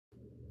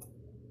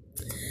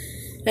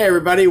Hey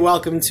everybody,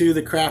 welcome to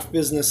the Craft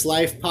Business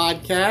Life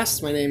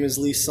podcast. My name is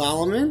Lee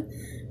Solomon.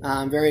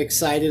 I'm very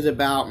excited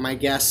about my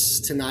guests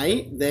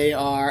tonight. They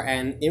are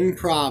an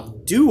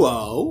improv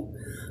duo,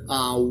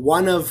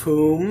 one of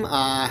whom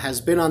has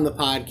been on the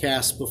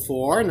podcast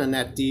before,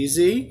 Nanette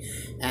Deasy,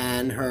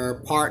 and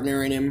her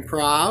partner in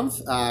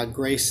improv,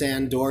 Grace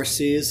Ann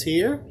Dorsey, is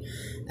here.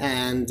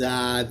 And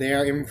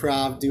their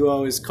improv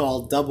duo is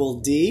called Double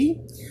D.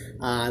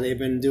 They've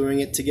been doing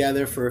it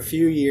together for a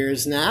few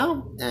years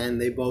now, and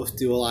they both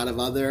do a lot of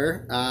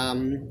other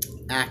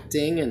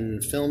acting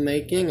and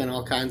filmmaking and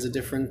all kinds of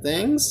different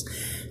things.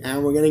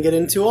 And we're going to get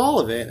into all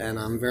of it, and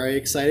I'm very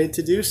excited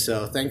to do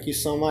so. Thank you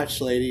so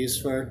much, ladies,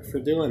 for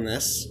doing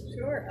this.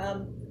 Sure.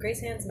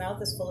 Grace Ann's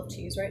mouth is full of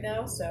cheese right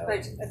now, so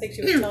I think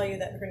she would tell you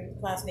that her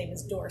last name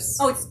is Dorse.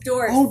 Oh, it's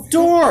Dorse. Oh,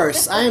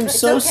 Dorse! I am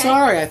so okay.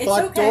 sorry. I It's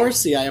thought okay.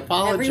 Dorsey. I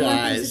Everyone thinks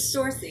apologize. it's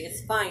Dorsey.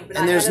 It's fine. But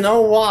And there's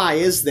no Y,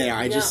 is there?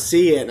 I just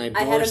see it, and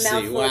I had a Dorsey.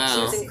 mouthful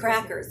Wow. of cheese and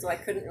crackers, so I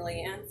couldn't really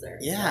answer.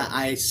 Yeah,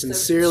 I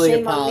sincerely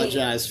shame on me.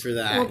 apologize for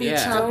that. We'll be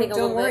Yeah. chomping a Don't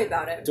little worry bit.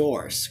 about it.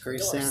 Dorse.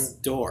 Grace Dorse.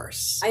 Ann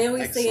Dorse. I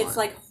always say it's Excellent.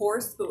 like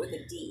horse, but with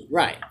a D.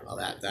 Right. Well,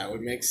 that would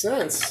make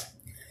sense.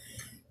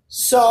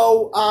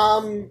 So,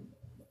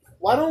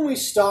 why don't we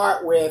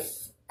start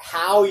with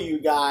how you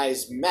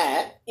guys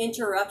met?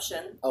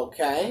 Interruption.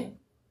 Okay.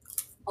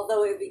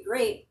 Although it would be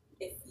great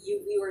if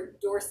we were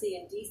Dorsey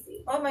and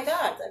DC. Oh my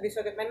God, that'd be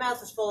so good. My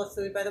mouth is full of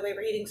food. By the way,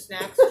 we're eating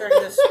snacks during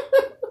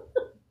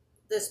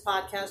this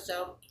podcast,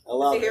 so I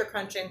love if you it. hear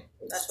crunching,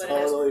 that's It's what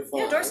totally it is. fun.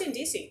 Yeah, Dorsey and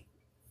DC.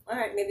 All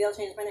right, maybe I'll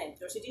change my name.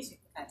 Dorsey DC.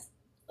 Okay.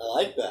 I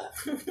like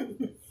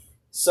that.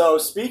 So,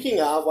 speaking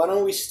of, why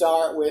don't we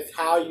start with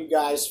how you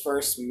guys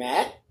first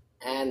met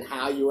and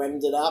how you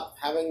ended up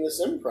having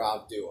this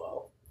improv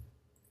duo?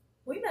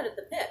 We met at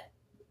the pit.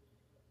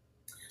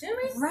 Didn't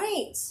we?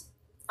 Right.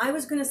 I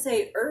was going to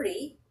say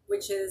ERTI,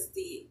 which is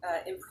the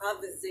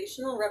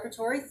Improvisational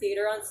Repertory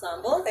Theater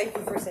Ensemble. Thank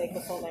you for saying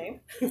the full name.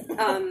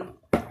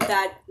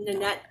 That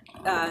Nanette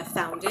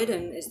founded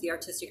and is the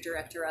artistic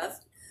director of.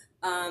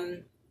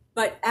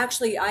 But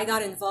actually, I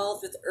got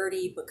involved with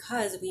ERTI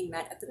because we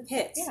met at the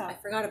Pit. Yeah. I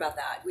forgot about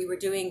that. We were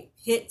doing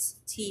Pit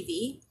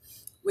TV,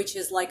 which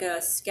is like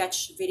a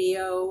sketch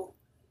video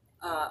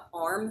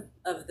arm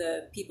of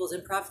the People's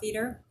Improv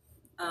Theater.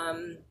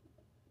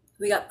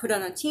 We got put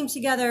on a team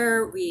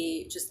together.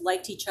 We just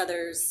liked each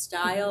other's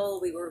style.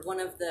 We were one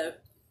of the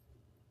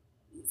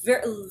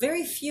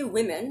very few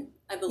women,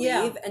 I believe,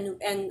 Yeah.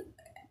 and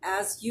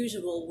as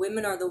usual,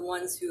 women are the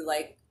ones who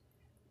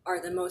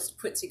are the most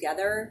put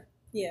together.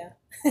 Yeah.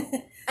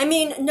 I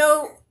mean,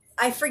 no,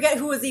 I forget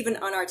who was even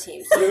on our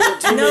team. Do you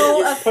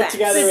No put offense.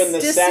 together in the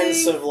Dissing.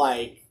 sense of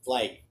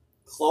like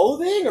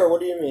clothing, or what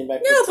do you mean by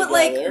put No, but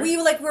together?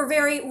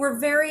 we're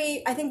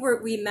very. I think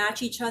we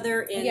match each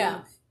other in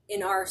Yeah.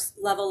 in our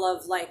level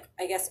of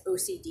I guess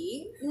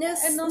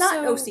OCD-ness, And not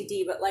also,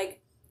 OCD, but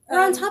we're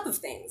on um, top of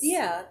things.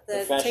 Yeah,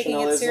 the taking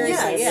it Professionalism,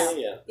 seriously. Yeah,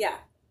 yeah. yeah.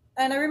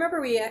 And I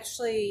remember we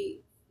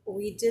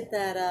did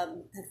that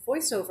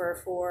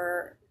voiceover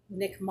for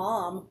Nick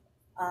Mom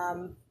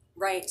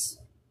Right.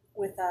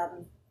 with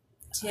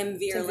Tim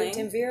Vierling,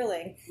 Tim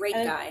Vierling. great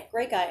And- guy.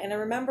 Great guy. And I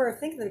remember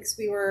thinking, because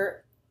we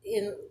were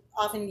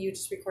often you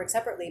just record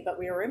separately, but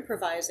we were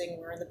improvising,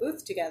 we were in the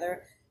booth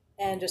together,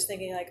 and just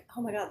thinking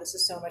oh my God, this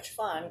is so much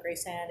fun.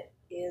 Grace Ann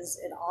is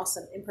an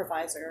awesome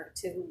improviser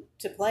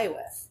to play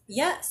with.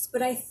 Yes,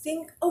 but I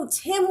think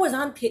Tim was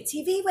on Pit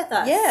TV with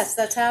us. Yes,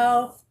 that's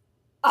how it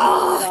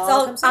all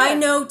so comes I together.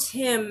 know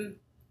Tim.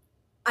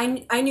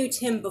 I knew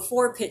Tim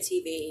before Pit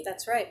TV,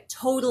 That's right.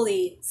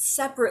 totally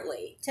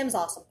separately Tim's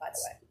awesome, by the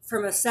way.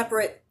 from a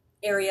separate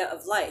area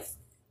of life,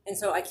 and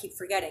so I keep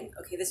forgetting.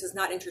 Okay, this is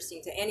not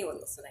interesting to anyone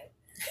listening.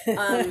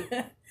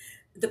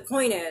 The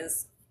point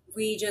is,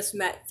 we just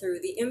met through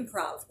the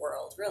improv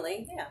world,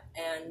 really. Yeah.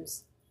 And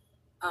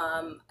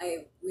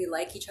we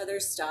like each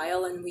other's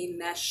style, and we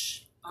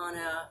mesh on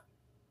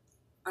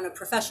a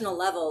professional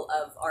level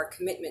of our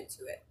commitment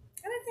to it.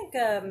 And I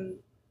think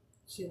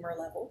humor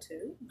level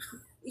too.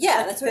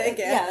 Yeah, that's what. Big,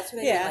 yeah. Yeah, that's what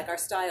I mean. Yeah. Like our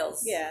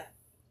styles. Yeah.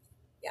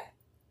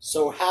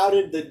 So how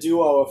did the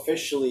duo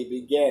officially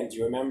begin? Do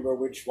you remember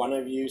which one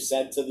of you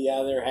said to the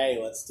other, "Hey,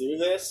 let's do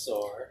this"?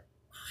 Or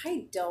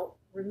I don't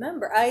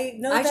remember. I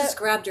know I that just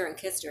grabbed her and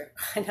kissed her.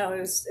 I know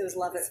it was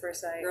love at first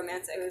sight.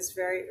 Romantic. It was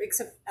very,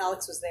 except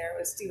Alex was there.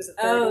 He was a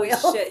third Oh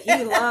wheel. shit!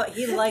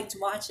 He liked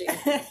watching.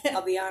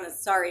 I'll be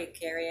honest. Sorry,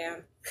 Carrie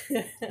Ann.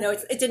 No,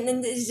 it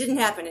didn't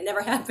happen. It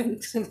never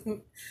happened.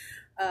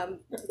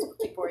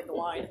 Keep pouring the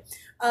wine.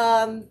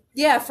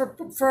 Yeah,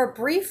 for a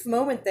brief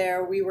moment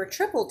there, we were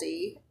Triple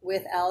D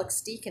with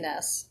Alex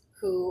Deaconess,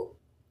 who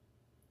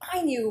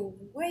I knew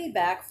way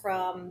back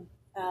from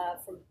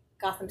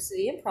Gotham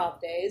City Improv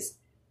days,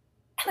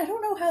 and I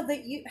don't know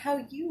how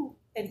you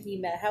and he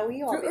met. How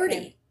we all Through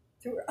became- ERTI.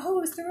 It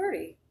was through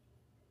ERTI.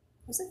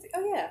 Was it?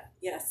 Oh yeah,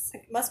 Yes.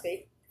 it must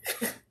be.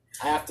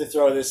 I have to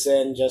throw this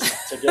in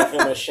just to give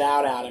him a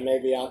shout out, and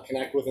maybe I'll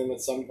connect with him at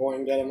some point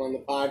and get him on the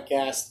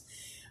podcast.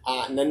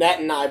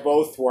 Nanette and I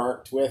both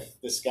worked with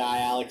this guy,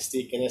 Alex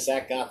Deaconess,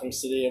 at Gotham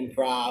City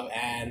Improv,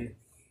 and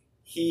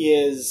he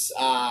is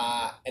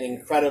an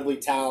incredibly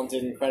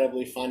talented,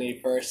 incredibly funny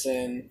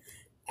person,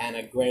 and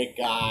a great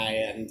guy,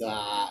 and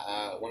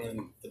one of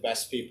the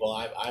best people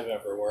I've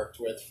ever worked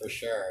with, for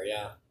sure.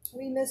 Yeah.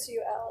 We miss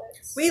you,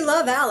 Alex. We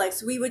love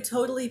Alex. We would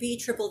totally be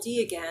Triple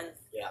D again.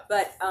 Yeah.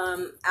 But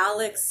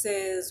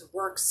Alex's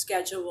work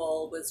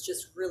schedule was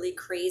just really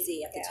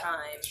crazy at the Yeah.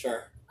 time.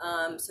 Sure.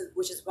 So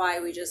which is why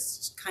we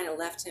just kind of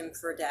left him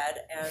for dead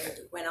and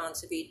went on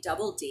to be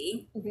Double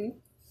D. Mm-hmm.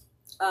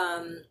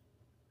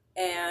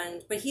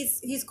 But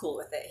he's cool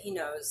with it. He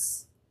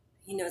knows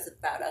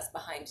about us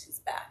behind his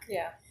back.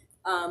 Yeah.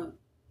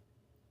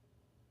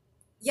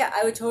 Yeah,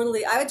 I would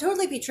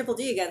totally be Triple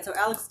D again. So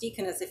Alex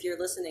Deaconess, if you're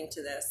listening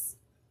to this,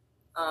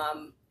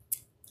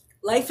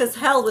 life is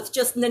hell with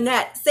just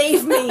Nanette.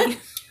 Save me.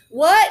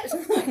 What?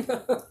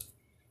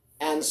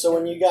 And so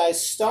when you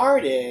guys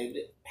started,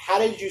 how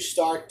did you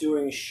start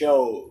doing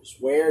shows?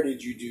 Where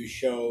did you do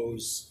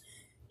shows?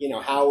 You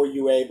know, how were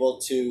you able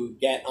to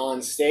get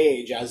on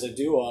stage as a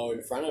duo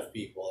in front of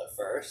people at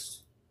first?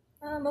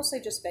 Mostly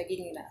just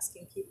begging and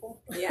asking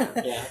people. Yeah.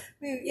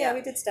 Yeah.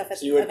 We did stuff at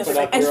So you would at put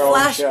the up And your own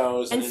flash-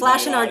 shows and invite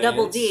flashing our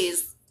double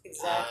audience. Ds.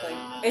 Exactly.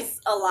 It's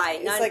a lie.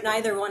 It's like-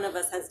 Neither one of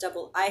us has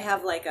double. I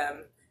have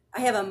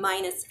a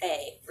minus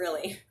A,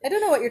 really. I don't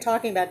know what you're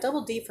talking about.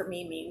 Double D for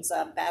me means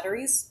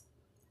batteries.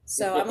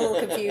 So I'm a little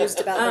confused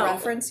about the Oh.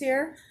 reference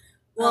here.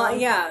 Well,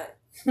 yeah.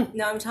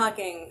 No, I'm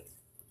talking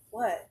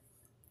What?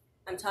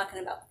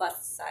 about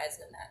bust size,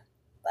 Nanette.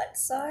 Butt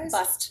size?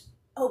 Bust.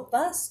 Oh,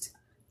 bust.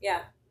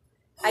 Yeah.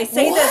 I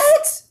say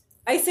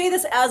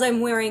this as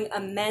I'm wearing a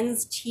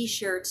men's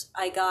T-shirt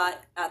I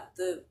got at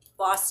the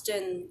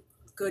Boston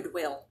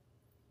Goodwill.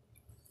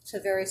 It's a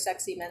very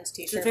sexy men's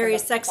It's t-shirt. a very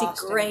from the sexy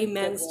Boston gray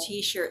men's Goodwill.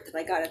 T-shirt that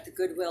I got at the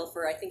Goodwill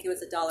for, I think it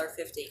was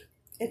 $1.50.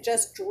 It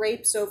just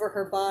drapes over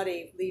her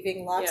body,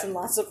 leaving lots Yeah. and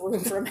lots of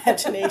room for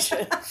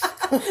imagination.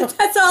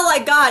 That's all I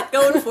got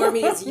going for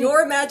me is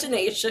your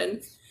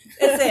imagination.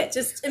 That's it.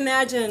 Just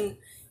imagine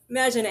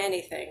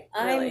anything.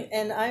 Really.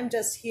 I'm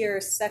just here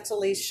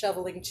sexily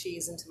shoveling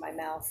cheese into my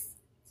mouth.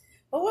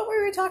 Well, what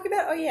were we talking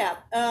about? Oh yeah,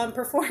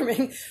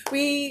 performing.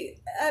 We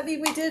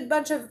did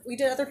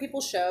other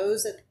people's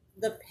shows at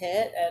the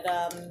Pit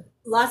and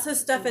Lots of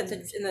stuff in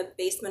the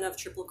basement of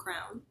Triple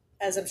Crown.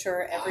 as I'm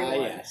sure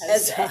everyone yes.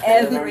 has As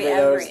done. Remember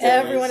those days?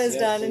 Everyone has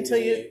Yes, done until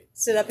you indeed.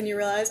 sit up and you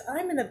realize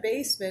I'm in a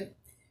basement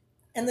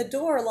and the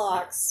door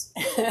locks.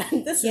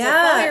 And this is a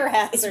Yeah, fire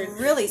It's hazard.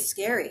 really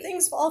scary.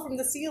 Things fall from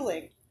the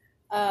ceiling.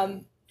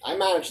 I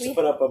managed to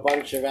put up a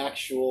bunch of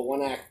actual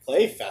one-act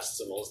play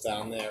festivals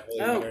down there,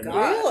 believe Oh, it or God.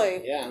 not.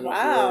 Really? Yeah, I don't know if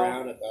you Wow. were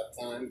around at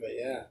that time, but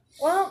yeah.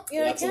 Well, you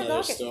know, That's I can't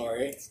another knock it.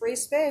 story. Free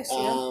space, you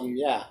know?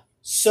 Yeah.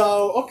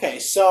 So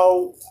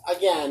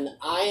again,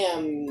 I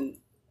am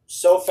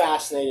so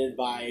fascinated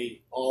by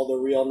all the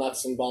real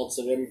nuts and bolts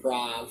of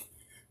improv.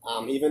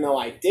 Even though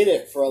I did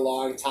it for a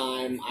long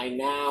time, I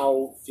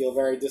now feel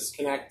very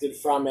disconnected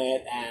from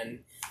it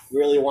and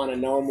really want to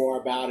know more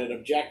about it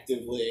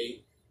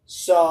objectively.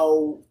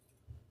 So,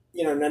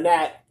 you know,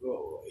 Nanette,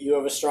 you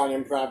have a strong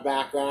improv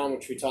background,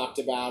 which we talked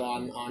about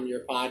on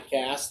your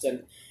podcast,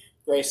 and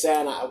Grace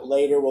Ann,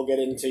 later we'll get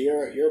into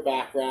your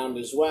background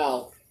as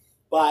well.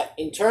 But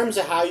in terms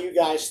of how you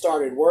guys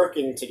started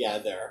working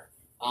together,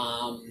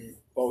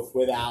 both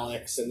with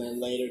Alex and then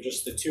later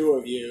just the two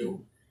of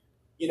you,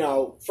 you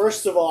know,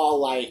 first of all,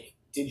 like,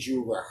 did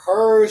you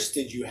rehearse?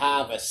 Did you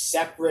have a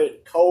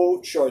separate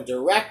coach or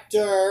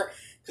director?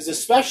 Because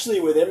especially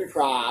with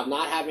improv,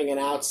 not having an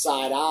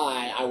outside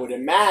eye, I would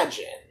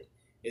imagine,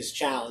 is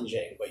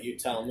challenging. But you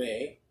tell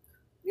me.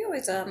 We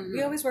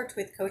always worked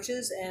with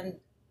coaches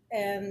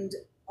and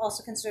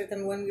also considered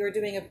them when we were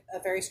doing a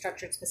very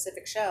structured,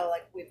 specific show.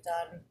 Like we've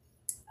done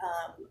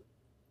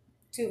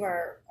two of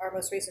our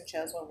most recent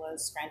shows. One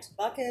was Scranton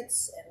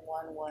Buckets, and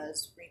one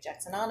was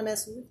Rejects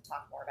Anonymous. We can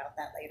talk more about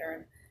that later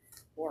and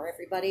bore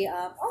everybody.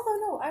 Although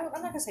no, I'm not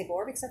going to say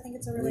bore because I think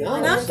it's a really No,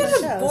 I'm fun not going to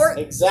shows. bore.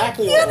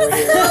 Exactly You what we're gotta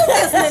here. sell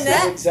this, That's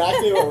Nanette.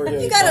 exactly what we're here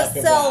You to gotta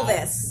talk sell about.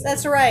 this.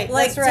 That's right.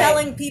 Like that's right.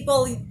 telling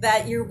people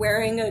that you're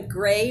wearing a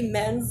gray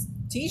men's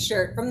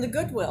T-shirt from the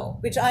Goodwill,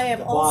 Which I am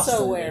The also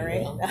Boston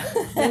wearing.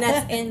 and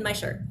that's in my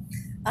shirt.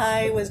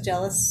 I was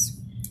jealous.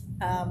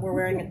 We're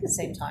wearing it at the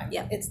same time.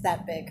 Yeah. It's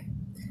that big.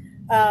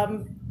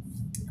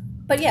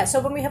 But yeah, so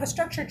when we have a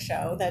structured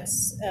show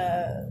that's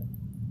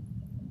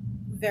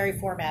very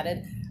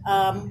formatted,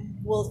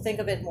 we'll think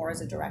of it more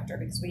as a director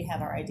because we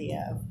have our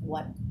idea of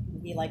what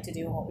we like to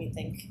do and what we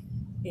think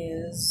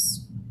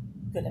is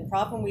good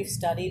improv. And we've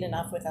studied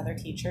enough with other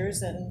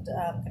teachers and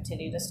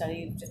continue to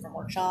study different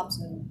workshops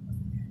and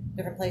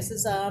different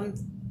places.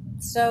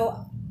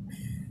 So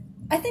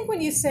I think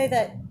when you say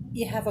that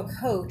you have a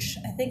coach,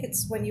 I think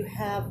it's when you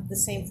have the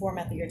same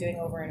format that you're doing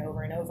over and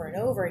over and over and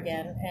over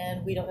again,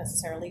 and we don't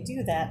necessarily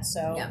do that.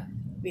 So Yeah.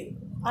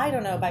 I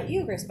don't know about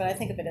you, Grace, but I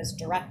think of it as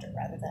director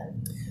rather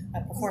than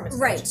a performance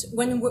coach. Right.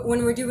 When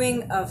we're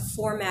doing a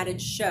formatted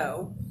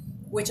show,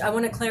 which I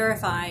want to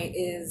clarify it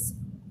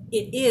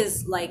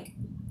is like,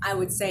 I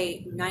would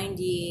say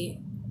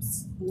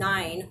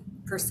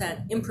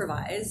 99%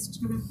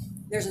 improvised.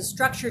 there's a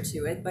structure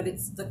to it, but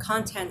it's the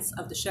contents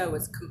of the show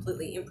is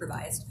completely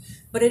improvised.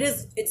 But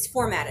it's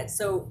formatted.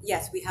 So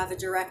yes, we have a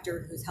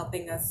director who's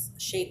helping us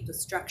shape the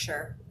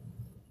structure.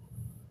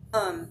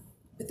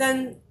 But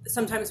then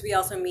sometimes we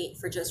also meet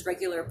for just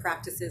regular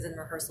practices and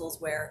rehearsals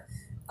where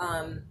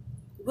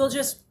we'll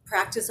just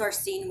practice our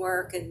scene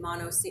work and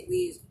mono scene.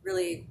 We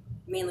really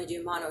mainly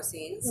do mono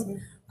scenes.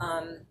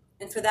 Mm-hmm.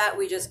 And for that,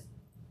 we just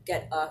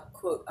get a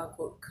quote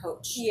unquote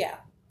coach. Yeah.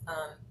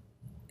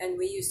 And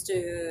we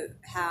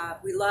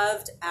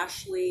loved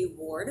Ashley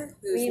Ward,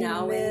 who's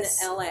now in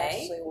LA.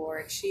 Ashley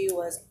Ward. She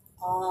was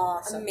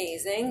awesome.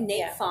 Amazing.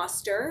 Nate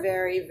Foster.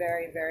 Very,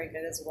 very, very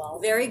good as well.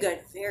 Very good.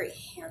 Very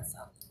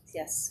handsome.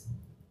 Yes.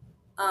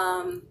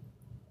 And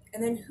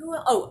then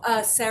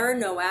Sarah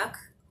Nowak.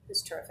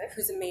 Who's terrific.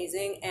 Who's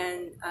amazing.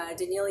 And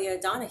Danelia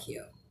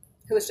Donahue.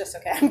 Who was just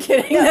okay. I'm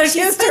kidding. No,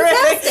 she's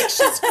fantastic.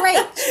 She's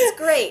great. She's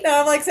great.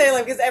 No, I'm like saying,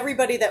 like, because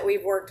everybody that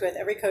we've worked with,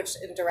 every coach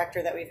and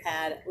director that we've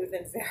had, we've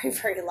been very,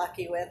 very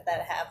lucky with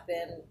that have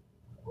been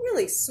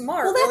really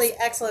smart, really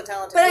excellent,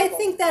 talented people. But I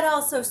think that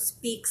also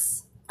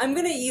speaks, I'm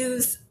going to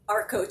use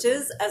our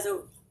coaches as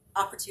an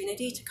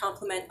opportunity to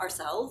compliment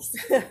ourselves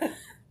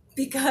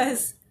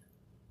because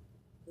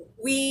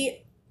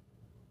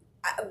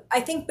I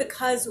think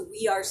because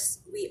we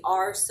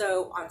are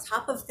so on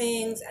top of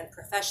things and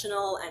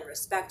professional and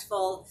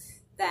respectful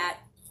that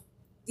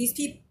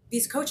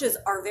these coaches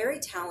are very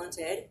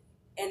talented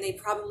and they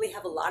probably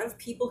have a lot of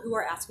people who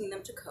are asking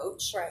them to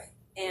coach. Right.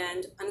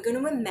 And I'm going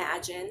to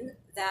imagine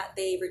that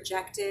they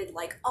rejected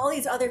like all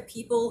these other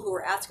people who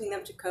were asking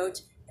them to coach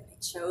and they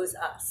chose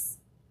us.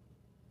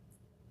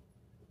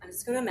 I'm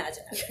just going to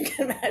imagine it. You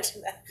can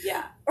imagine that.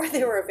 Yeah. Or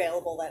they were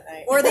available that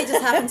night. Or they just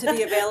happened to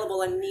be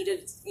available and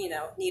needed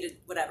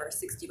whatever,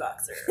 $60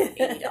 or $80.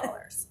 I don't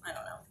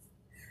know.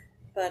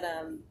 But,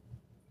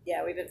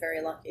 yeah, we've been very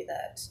lucky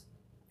that...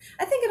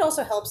 I think it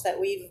also helps that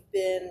I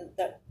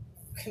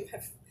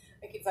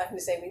keep having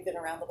to say we've been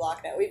around the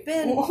block now. We've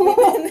been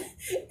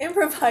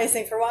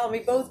improvising for a while, and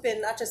we've both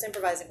been not just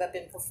improvising, but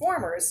been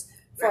performers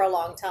for a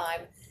long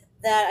time.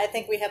 That I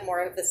think we have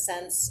more of a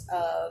sense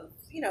of,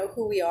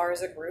 who we are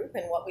as a group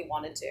and what we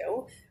want to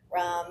do,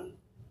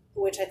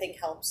 which I think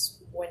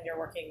helps when you're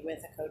working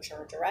with a coach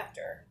or a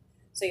director.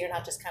 So you're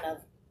not just kind of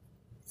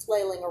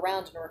flailing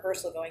around in a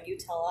rehearsal going, you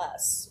tell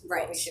us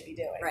what we should be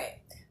doing. Right.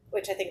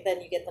 Which I think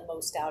then you get the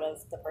most out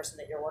of the person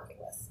that you're working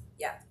with.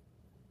 Yeah.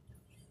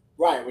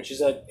 Right, which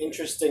is an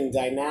interesting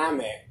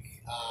dynamic,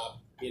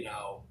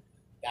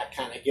 that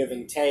kind of give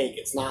and take.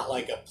 It's not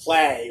like a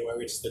play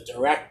where it's the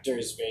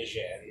director's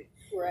vision.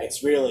 Right.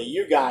 It's really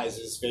you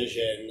guys'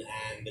 vision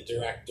and the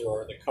director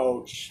or the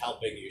coach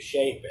helping you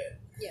shape it.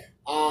 Yeah.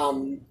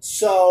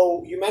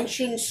 So you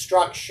mentioned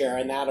structure,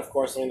 and that, of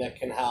course, something that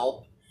can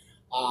help,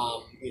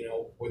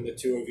 when the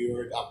two of you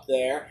are up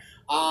there.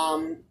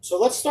 So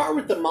let's start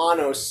with the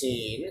mono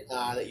scene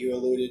that you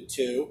alluded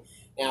to.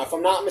 Now, if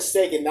I'm not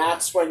mistaken,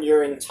 that's when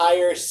your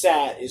entire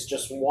set is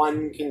just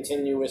one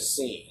continuous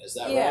scene. Is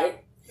that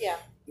right? Yeah.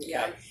 Okay.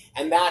 Yeah.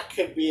 And that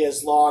could be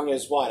as long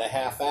as, what, a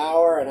half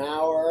hour, an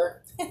hour?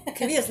 It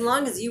can be as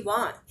long as you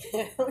want.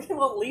 We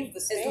won't leave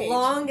the stage. As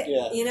long,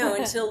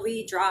 until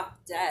we drop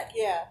dead.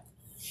 Yeah.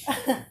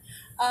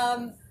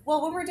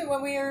 Well, when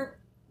we're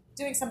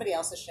doing somebody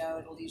else's show,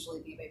 it'll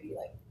usually be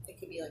it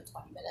could be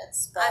 20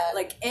 minutes. But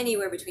like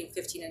anywhere between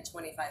 15 and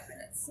 25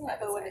 minutes. Yeah,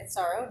 but when it's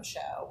our own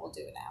show, we'll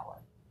do an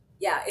hour.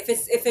 Yeah, if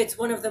it's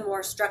one of the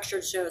more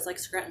structured shows like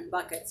Scranton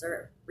Buckets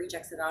or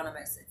Rejects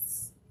Anonymous,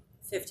 it's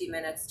 50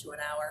 minutes to an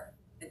hour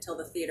until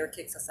the theater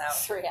kicks us out.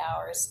 3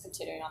 hours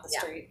continuing on the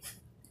street.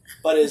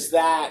 But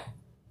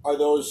are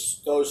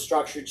those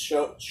structured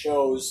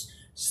shows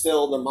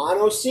still the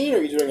mono scene, or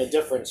are you doing a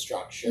different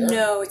structure?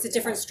 No, it's a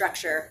different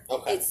structure.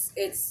 Okay.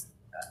 It's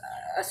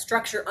a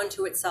structure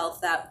unto itself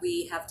that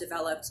we have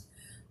developed.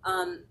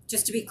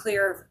 Just to be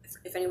clear,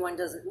 if anyone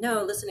doesn't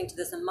know, listening to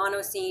this, a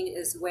mono scene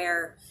is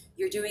where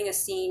you're doing a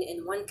scene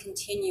in one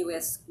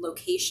continuous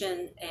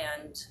location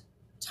and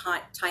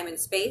time and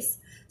space.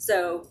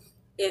 So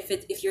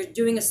if you're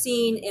doing a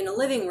scene in a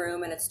living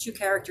room and it's two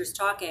characters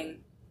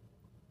talking,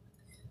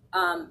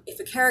 if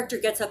a character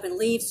gets up and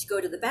leaves to go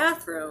to the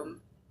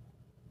bathroom,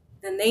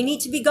 then they need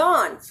to be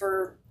gone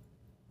for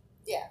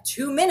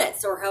 2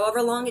 minutes or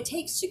however long it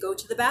takes to go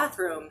to the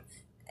bathroom.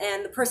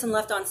 And the person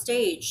left on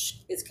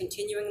stage is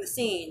continuing the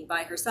scene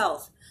by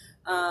herself.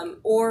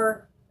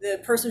 Or the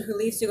person who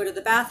leaves to go to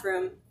the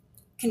bathroom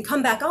can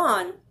come back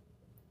on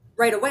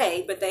right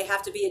away, but they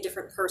have to be a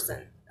different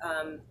person.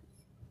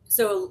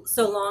 So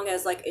long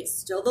as it's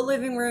still the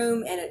living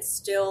room and it's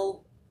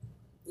still,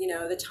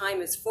 the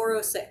time is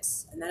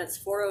 4:06 and then it's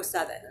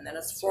 4:07 and then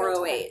it's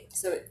 4:08.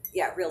 So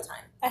real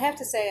time. I have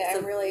to say, It's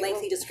I'm really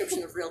lengthy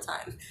description of real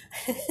time.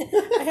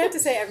 I have to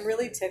say, I'm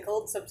really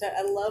tickled. Sometimes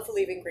I love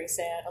leaving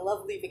Graceanne. I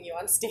love leaving you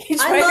on stage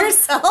by love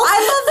yourself. I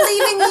love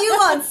leaving you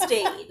on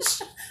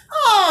stage.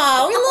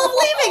 Oh, we love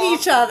leaving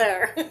each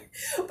other.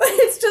 But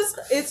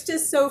it's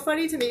just so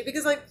funny to me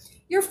because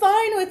you're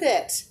fine with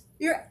it.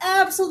 You're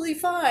absolutely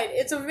fine.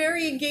 It's a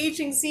very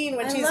engaging scene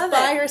when I she's love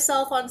by it.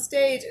 herself on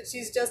stage and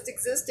she's just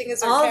existing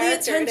as her All the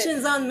character. And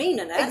attention's on me,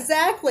 Nanette.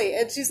 exactly.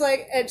 And she's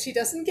like, and she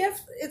doesn't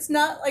get, it's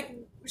not like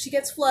she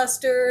gets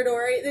flustered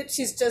or that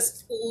she's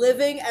just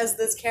living as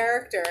this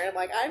character. And I'm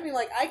like, I mean,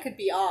 like, I could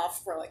be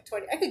off for like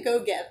 20, I could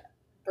go get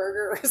a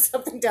burger or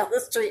something down the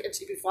street and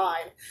she'd be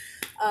fine.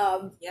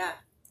 Yeah.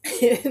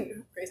 Grace,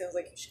 I was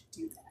like, you should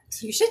do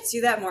that. You should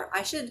do that more.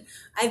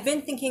 I've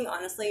been thinking,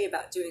 honestly,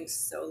 about doing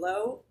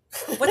solo.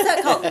 What's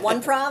that called?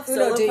 One prov?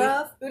 Uno Solo D.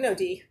 prov? Uno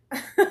D.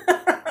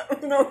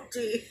 Uno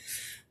D.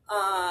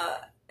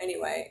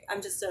 Anyway,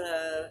 I'm just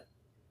a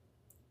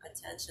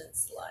attention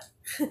slut.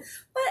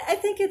 But I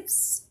think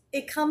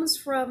it comes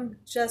from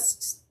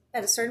just,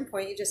 at a certain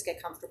point, you just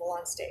get comfortable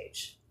on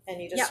stage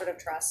and you just Yeah. sort of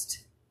trust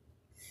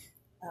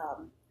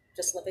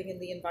just living in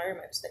the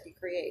environment that you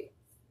create.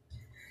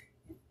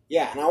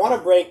 Yeah, and I want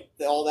to break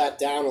all that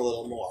down a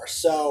little more.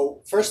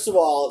 So, first of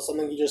all,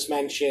 something you just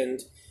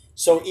mentioned.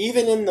 So,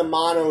 even in the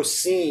mono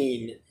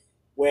scene,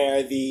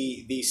 where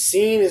the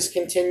scene is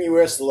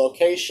continuous, the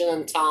location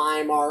and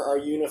time are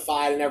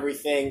unified and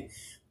everything,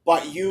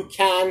 but you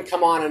can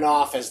come on and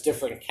off as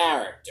different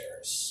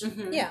characters.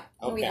 Mm-hmm. Yeah,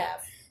 we Okay.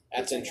 have.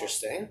 That's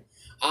interesting.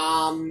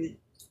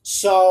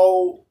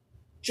 So,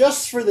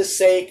 just for the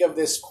sake of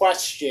this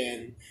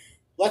question,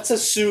 let's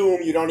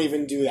assume you don't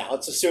even do that.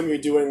 Let's assume you're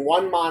doing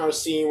one mono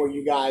scene where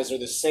you guys are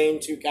the same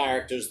two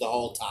characters the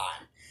whole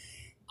time.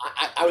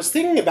 I was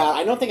thinking about,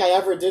 I don't think I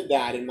ever did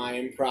that in my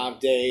improv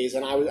days,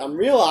 and I'm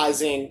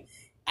realizing,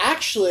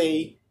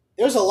 actually,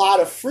 there's a lot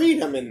of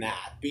freedom in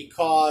that,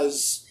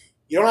 because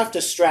you don't have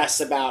to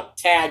stress about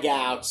tag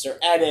outs or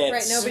edits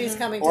Right, nobody's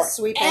coming to or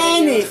sweep at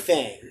you.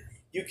 anything.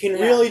 You can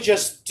Yeah. really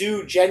just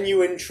do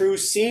genuine, true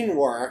scene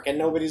work, and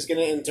nobody's going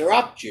to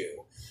interrupt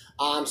you.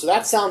 So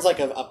that sounds like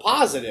a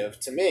positive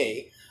to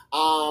me.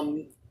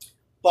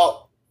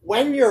 But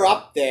when you're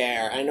up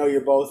there, I know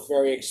you're both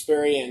very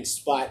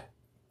experienced, but,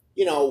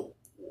 you know,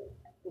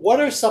 what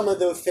are some of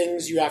the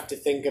things you have to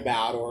think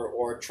about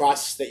or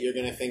trust that you're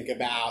going to think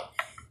about,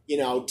 you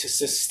know, to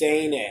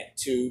sustain it,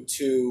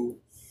 to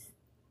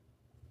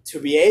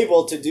be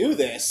able to do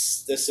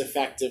this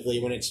effectively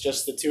when it's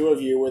just the two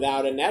of you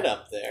without Annette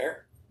up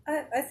there?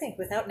 I think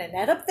without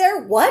Nanette up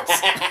there, what?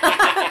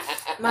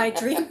 My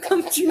dream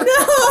come true.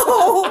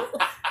 No!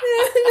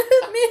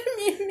 Mew,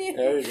 mew, mew.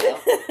 There you go.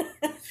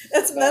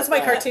 That's my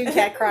cartoon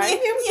cat crying.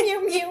 Mew,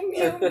 mew, mew,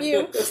 mew,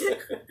 mew.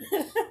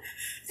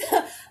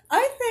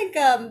 I think,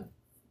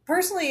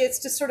 personally, it's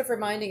just sort of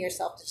reminding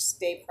yourself to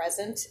stay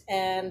present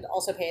and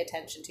also pay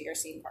attention to your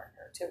scene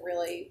partner, to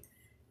really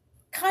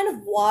kind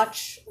of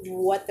watch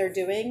what they're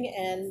doing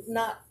and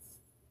not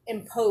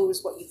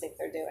impose what you think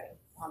they're doing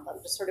on them.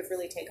 Just sort of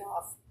really take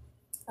off.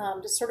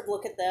 Just sort of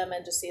look at them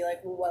and just see, like,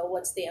 well,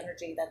 what's the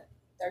energy that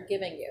they're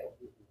giving you?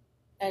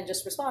 And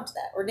just respond to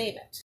that or name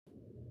it.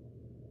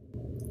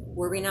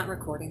 Were we not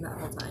recording that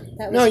whole time?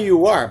 That was, No, you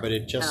were, but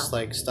it just Oh.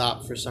 like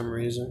stopped for some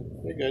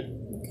reason. You're good.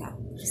 Okay.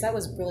 that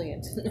was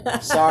brilliant.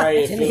 Sorry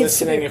if Didn't you're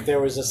listening, even- if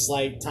there was a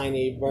slight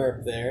tiny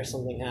burp there,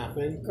 something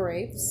happened.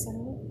 Grapes.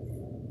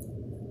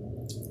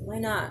 Why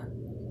not?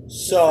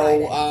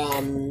 So,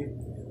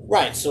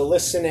 right, so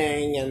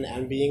listening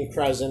and being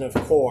present, of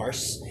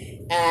course.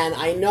 And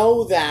I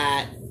know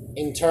that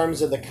in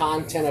terms of the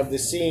content of the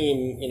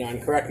scene, you know,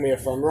 and correct me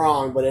if I'm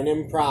wrong, but in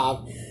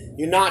improv,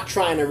 you're not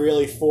trying to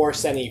really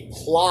force any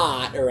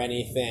plot or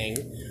anything.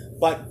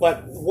 But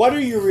what are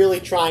you really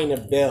trying to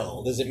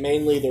build? Is it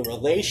mainly the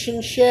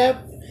relationship?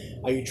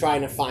 Are you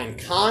trying to find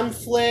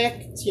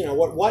conflict? You know,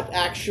 what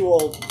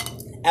actual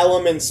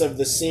elements of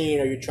the scene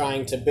are you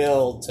trying to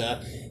build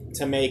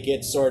to make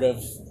it sort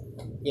of,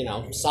 you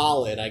know,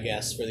 solid, I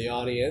guess, for the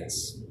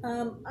audience?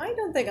 I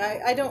don't think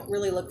I don't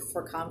really look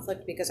for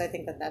conflict because I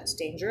think that's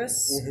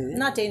dangerous. Mhm.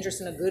 Not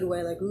dangerous in a good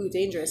way, like ooh,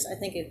 dangerous. I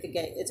think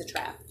it's a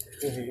trap.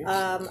 Mm-hmm.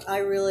 I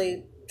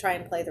really try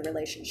and play the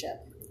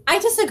relationship. I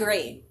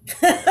disagree.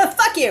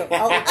 Fuck you!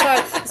 I'll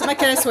try.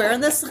 Can I swear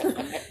on this?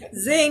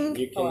 Zing!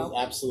 You can Oh, well.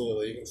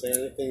 absolutely, you can say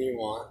anything you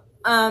want.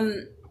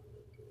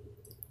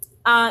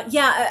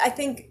 Yeah, I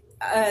think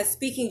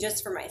speaking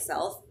just for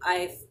myself,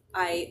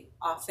 I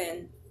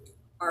often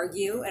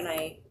argue, and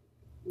I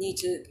need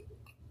to.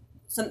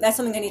 That's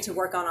something I need to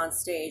work on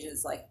stage.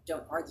 Is like,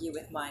 don't argue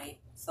with my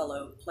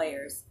fellow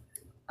players.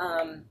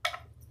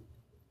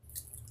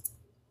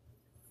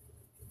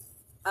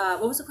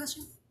 What was the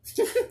question?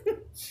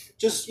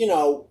 Just, you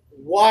know,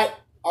 what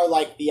are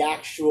like the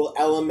actual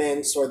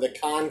elements or the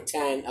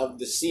content of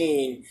the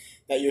scene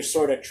that you're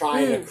sort of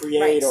trying to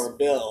create right. or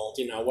build?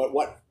 You know,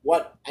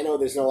 what I know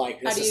there's no like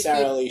How do you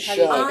necessarily keep- how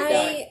do you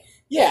should, keep but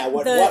yeah,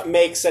 what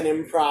makes an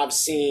improv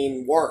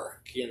scene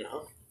work, you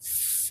know?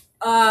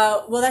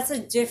 Well, that's a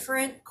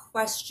different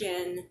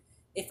question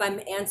if I'm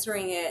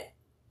answering it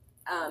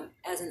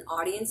as an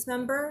audience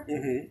member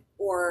Mm-hmm.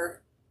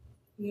 or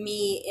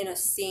me in a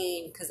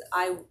scene, because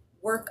I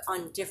work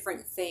on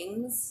different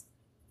things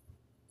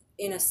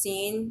in a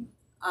scene.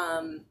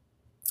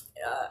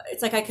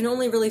 It's like I can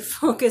only really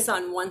focus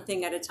on one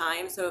thing at a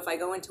time. So if I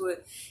go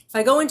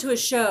into a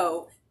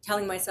show,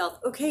 telling myself,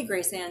 okay,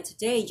 Grace Ann,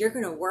 today you're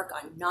going to work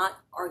on not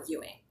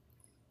arguing.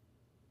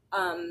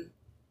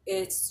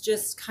 It's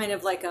just kind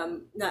of like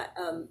not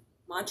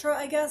mantra,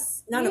 I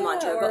guess. Not a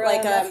mantra, but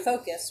like a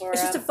focus. Or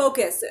it's just a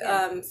focus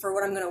for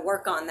what I'm going to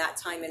work on that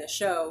time in a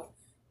show.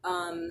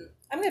 I'm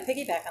going to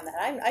piggyback on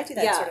that. I do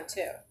that sort of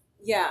too.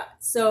 Yeah.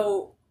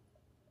 So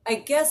I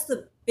guess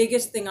the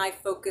biggest thing I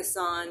focus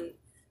on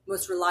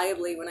most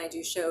reliably when I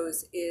do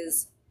shows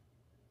is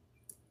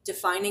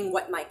defining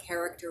what my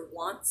character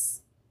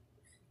wants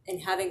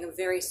and having a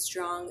very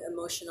strong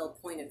emotional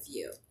point of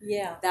view.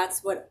 Yeah.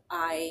 That's what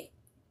I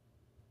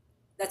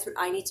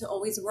need to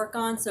always work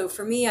on. So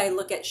for me, I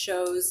look at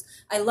shows,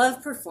 I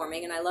love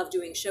performing and I love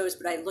doing shows,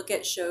 but I look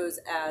at shows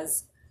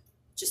as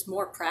just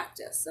more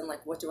practice and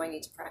like, what do I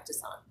need to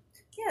practice on?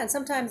 Yeah, and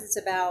sometimes it's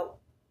about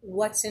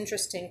what's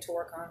interesting to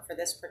work on for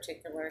this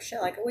particular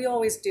show. Like we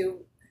always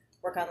do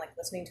work on like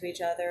listening to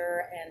each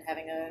other and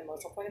having an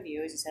emotional point of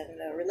view, as you said, in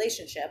a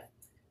relationship,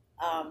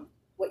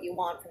 what you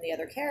want from the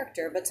other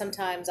character. But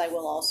sometimes I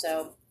will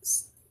also,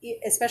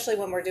 especially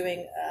when we're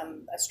doing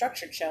a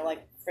structured show,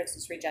 like for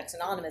instance, Rejects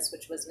Anonymous,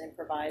 which was an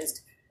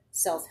improvised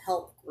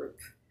self-help group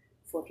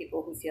for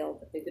people who feel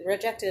that they've been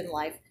rejected in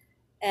life.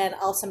 And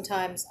I've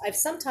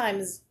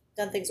sometimes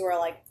done things where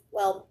like,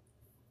 well,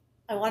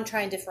 I want to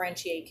try and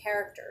differentiate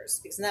characters,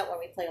 because in that one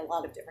we play a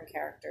lot of different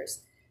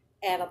characters.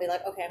 And I'll be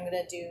like, okay, I'm going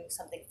to do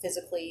something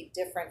physically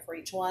different for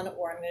each one,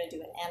 or I'm going to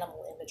do an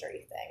animal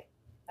imagery thing.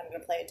 I'm going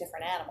to play a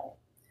different animal.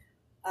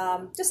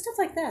 Just stuff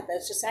like that.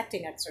 That's just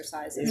acting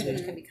exercises,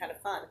 which can be kind of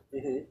fun.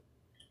 Mm-hmm.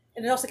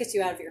 And it also gets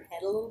you out of your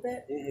head a little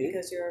bit,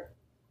 because you're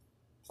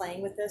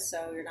playing with this,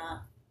 so you're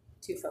not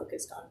too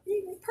focused on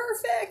being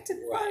perfect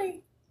and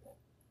funny.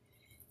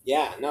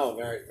 Yeah, no,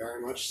 very,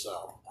 very much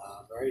so.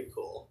 Very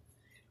cool.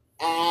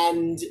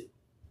 And,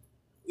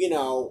 you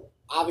know,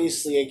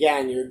 obviously,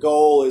 again, your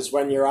goal is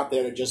when you're up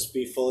there to just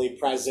be fully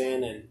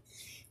present and,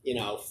 you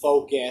know,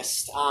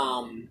 focused.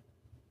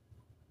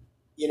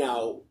 You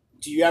know,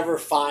 do you ever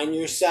find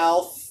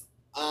yourself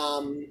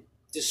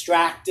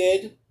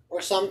distracted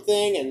or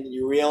something, and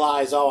you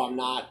realize, oh, I'm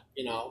not,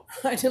 you know,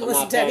 I didn't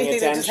listen to anything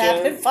that just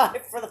happened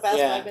for the past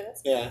 5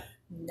 minutes? Yeah.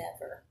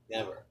 Never.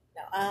 No,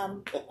 I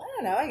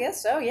don't know. I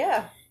guess so,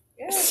 yeah.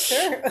 Yeah,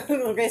 sure.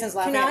 Well, Grayson's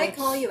laughing Can at I me.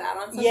 call you out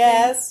on something?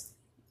 Yes.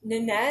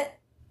 Nanette,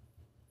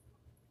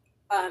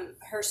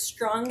 her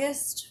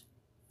strongest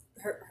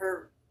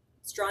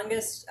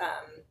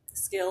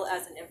skill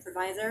as an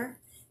improviser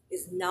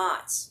is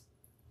not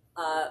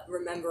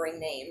remembering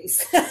names.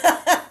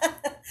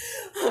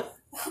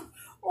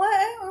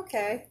 What?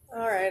 Okay.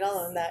 All right, I'll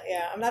own that.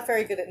 Yeah, I'm not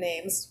very good at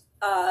names.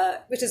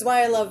 Which is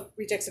why I love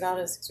Rejects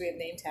Anonymous, because we have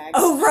name tags.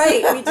 Oh,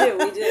 right. We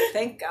do.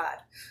 Thank God.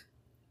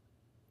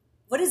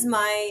 What's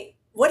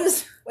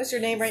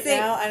your name right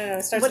now? I don't know.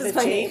 It starts with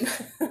a G.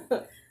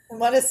 I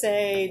want to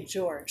say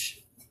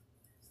George.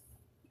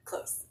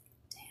 Close.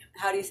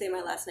 Damn. How do you say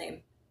my last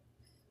name?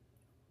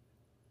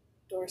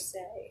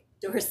 Dorsey.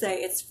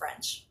 It's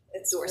French.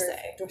 It's Dorsey.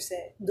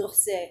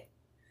 Dorsey.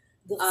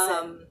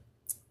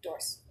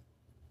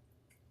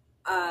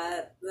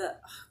 God,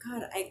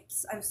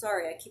 I'm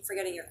sorry. I keep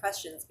forgetting your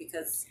questions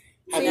because.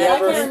 Do you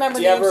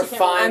ever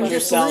find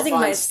yourself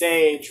on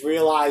stage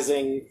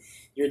realizing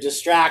you're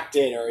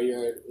distracted, or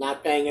you're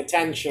not paying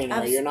attention,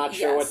 or you're not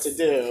sure what to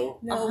do?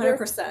 No,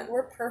 100%.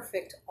 We're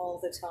perfect all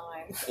the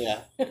time.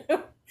 Yeah.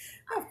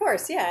 Of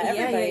course, yeah.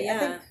 Everybody. Yeah. I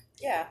think,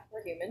 yeah,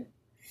 we're human.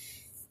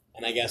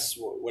 And I guess,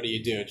 what do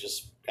you do?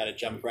 Just kind of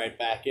jump right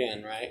back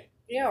in, right?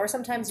 Yeah, or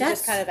sometimes you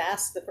just kind of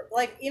ask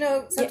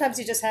sometimes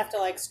you just have to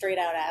like straight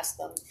out ask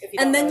them. If you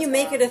and don't then know you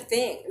make it a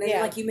thing. And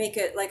then, like you make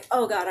it like,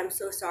 oh God, I'm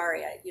so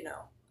sorry.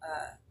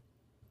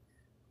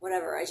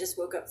 Whatever. I just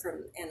woke up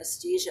from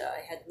anesthesia.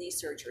 I had knee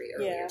surgery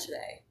earlier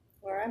today.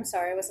 Or I'm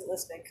sorry, I wasn't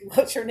listening.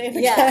 What's your name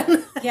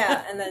again?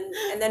 Yeah. And then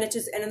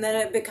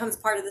it becomes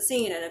part of the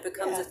scene, and it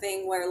becomes a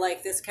thing where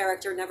like this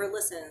character never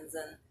listens,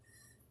 and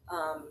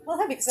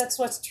well, because that's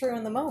what's true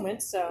in the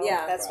moment. So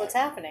that's what's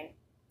happening.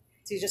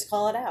 So you just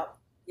call it out.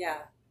 Yeah.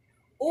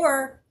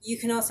 Or you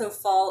can also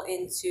fall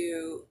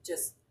into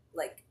just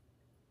like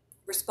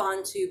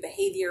respond to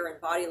behavior and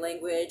body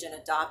language and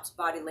adopt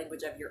body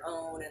language of your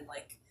own, and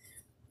like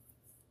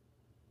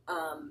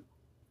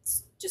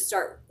just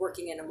start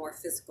working in a more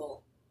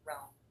physical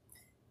realm.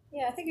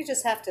 Yeah, I think you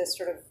just have to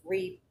sort of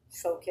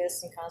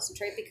refocus and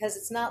concentrate, because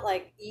it's not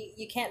like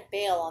you can't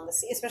bail on the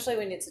scene, especially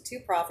when it's a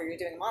two-prof or you're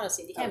doing a mono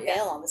scene. You can't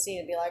bail on the scene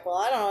and be like, well,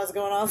 I don't know what's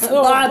going on.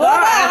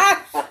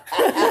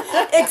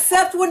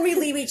 Except when we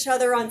leave each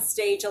other on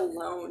stage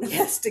alone.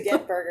 Yes, to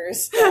get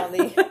burgers down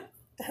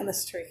the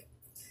street.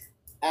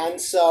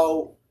 And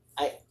so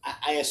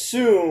I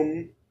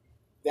assume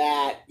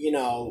that, you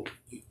know,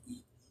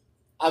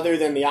 other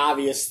than the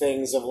obvious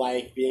things of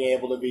like being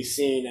able to be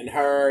seen and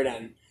heard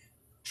and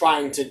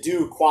trying to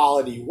do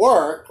quality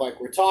work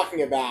like we're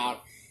talking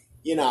about,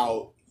 you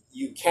know,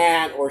 you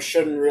can't or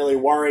shouldn't really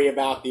worry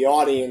about the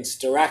audience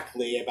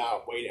directly,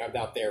 about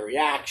their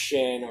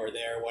reaction or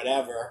their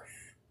whatever.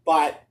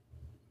 But,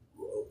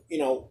 you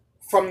know,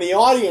 from the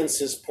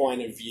audience's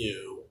point of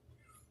view,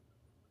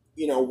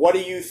 what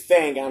do you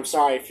think? I'm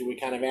sorry if we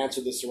kind of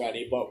answered this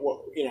already, but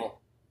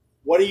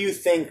what do you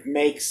think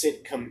makes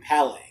it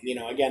compelling?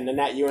 Again,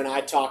 Nanette, you and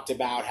I talked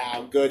about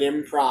how good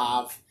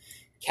improv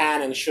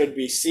can and should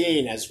be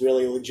seen as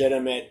really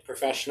legitimate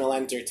professional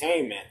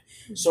entertainment.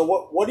 So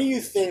what do you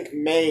think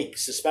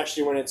makes,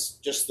 especially when it's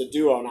just the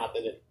duo, not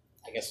that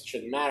I guess it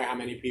shouldn't matter how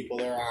many people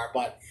there are,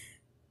 but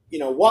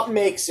what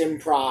makes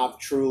improv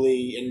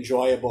truly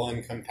enjoyable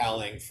and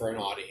compelling for an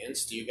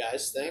audience, do you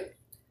guys think?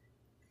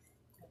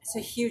 It's a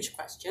huge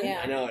question.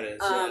 Yeah. I know it is,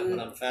 but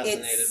I'm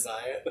fascinated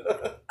by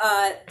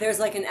it. There's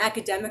like an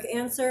academic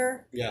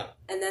answer, Yeah.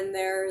 and then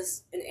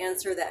there's an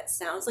answer that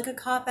sounds like a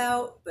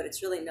cop-out, but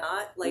it's really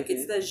not. Like,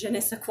 it's the je ne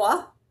sais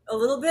quoi a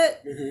little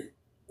bit,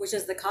 which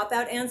is the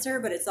cop-out answer,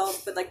 but it's all,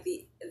 but like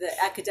the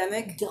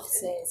academic.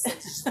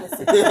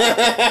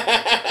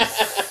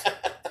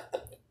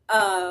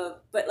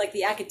 But like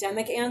the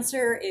academic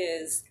answer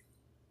is,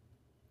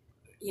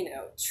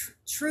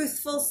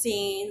 truthful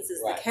scenes,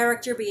 is Right. the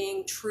character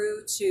being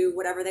true to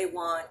whatever they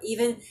want,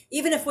 even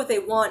if what they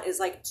want is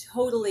like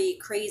totally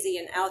crazy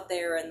and out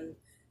there. And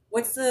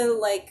what's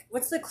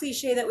the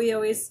cliche that we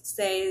always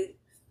say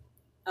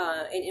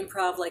in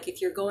improv? Like,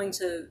 if you're going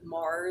to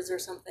Mars or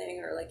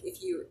something, or like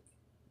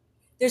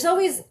there's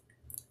always,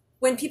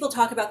 when people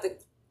talk about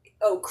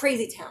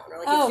Crazy Town, or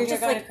like if you're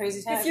just going like to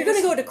Crazy Town. if you're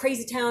going to go to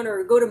Crazy Town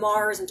or go to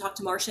Mars and talk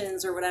to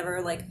Martians or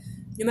whatever, like,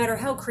 no matter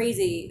how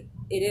crazy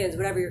it is,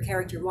 whatever your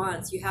character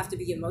wants, you have to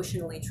be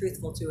emotionally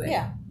truthful to it.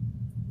 Yeah.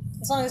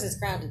 As long as it's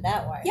grounded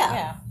that way.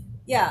 Yeah.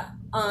 Yeah.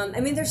 I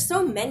mean, there's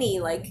so many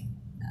like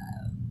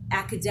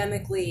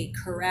academically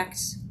correct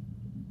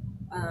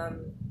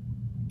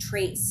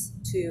traits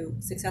to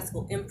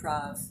successful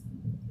improv.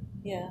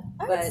 Yeah.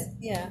 But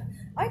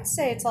I'd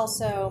say it's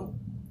also,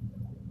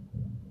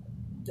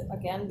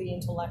 again, the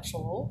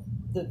intellectual.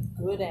 The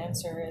good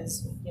answer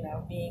is,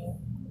 being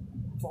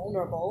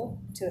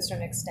vulnerable to a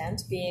certain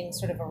extent, being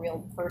sort of a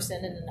real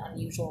person in an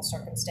unusual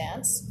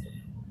circumstance,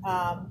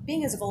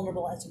 being as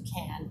vulnerable as you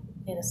can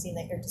in a scene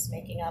that you're just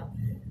making up.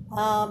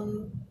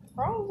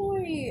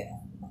 Probably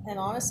an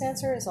honest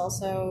answer is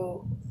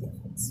also, if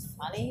it's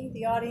funny,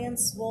 the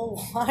audience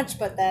will watch,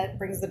 but that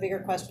brings the bigger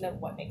question of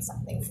what makes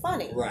something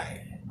funny.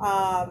 Right.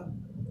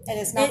 And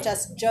it's not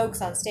just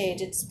jokes on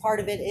stage. It's part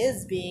of it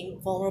is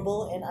being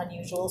vulnerable in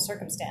unusual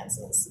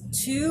circumstances.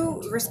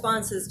 Two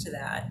responses to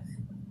that.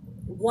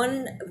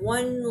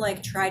 One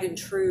like tried and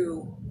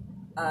true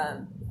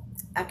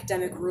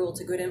academic rule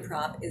to good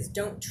improv is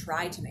don't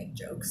try to make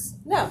jokes.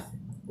 No,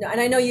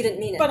 and I know you didn't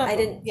mean it. But I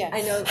didn't. Yeah.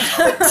 I know.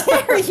 How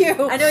dare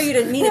you? I know you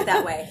didn't mean it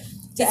that way.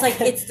 It's like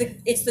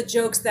it's the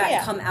jokes that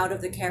Yeah. come out of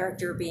the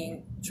character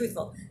being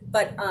truthful.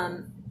 But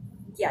don't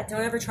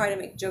ever try to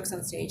make jokes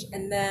on stage.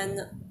 And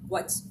then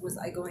what was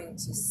I going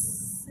to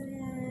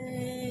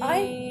say?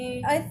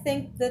 I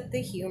think that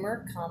the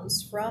humor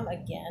comes from,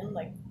 again,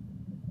 like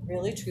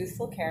really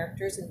truthful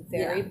characters in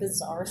very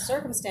bizarre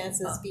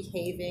circumstances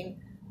behaving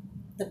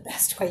the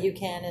best way you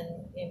can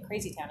in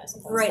Crazy Town, I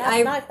suppose.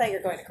 Right. Not that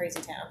you're going to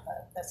Crazy Town,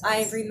 but that's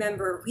I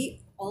remember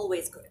we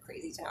always go to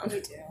Crazy Town. We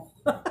do.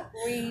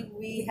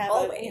 we have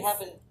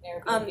an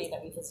Airbnb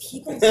that we visit.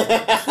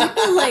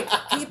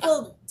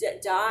 People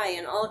die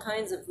in all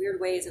kinds of weird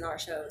ways in our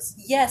shows.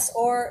 Yes,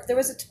 or there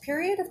was a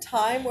period of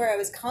time where I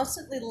was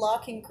constantly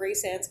locking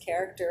Grace Ann's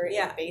character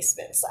in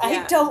basements.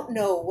 I don't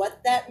know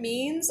what that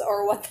means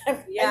or what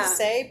that I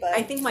say, but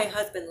I think my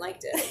husband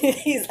liked it.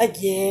 He's like,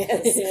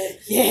 yes,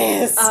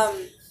 yes.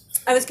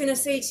 I was going to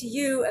say to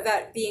you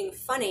about being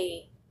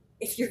funny.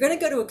 If you're going to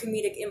go to a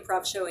comedic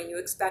improv show and you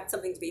expect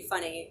something to be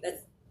funny,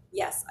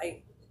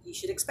 you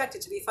should expect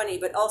it to be funny.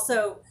 But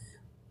also,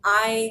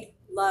 I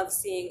love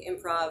seeing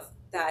improv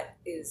that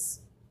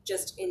is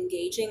just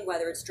engaging,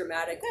 whether it's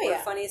dramatic or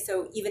funny.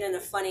 So even in a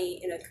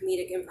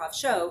comedic improv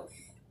show,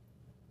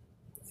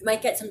 you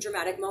might get some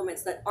dramatic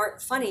moments that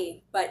aren't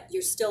funny, but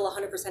you're still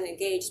 100%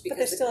 engaged because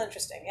they're still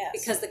interesting. Yes,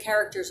 because the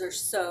characters are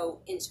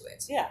so into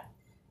it. Yeah.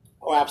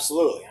 Oh,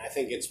 absolutely. I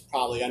think it's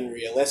probably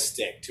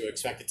unrealistic to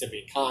expect it to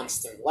be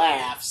constant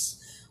laughs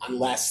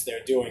unless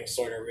they're doing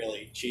sort of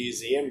really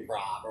cheesy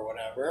improv or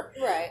whatever.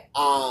 Right.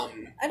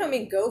 I don't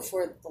mean go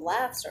for the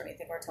laughs or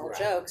anything or tell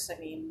jokes. I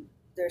mean,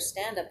 there's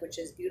stand-up, which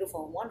is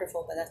beautiful and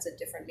wonderful, but that's a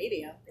different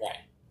medium. Right.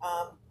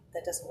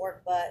 That doesn't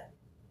work, but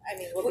I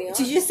mean, we'll be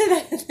honest. Did you say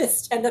that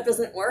stand-up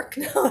doesn't work?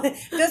 No, it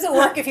doesn't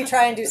work if you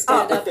try and do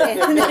stand-up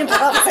in an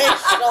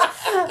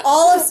improvisational.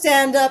 All of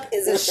stand-up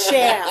is a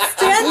sham.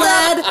 I'm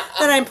glad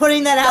that I'm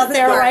putting that out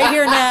there right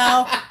here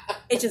now.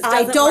 It just I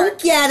doesn't don't work.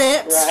 get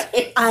it.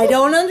 Right. I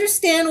don't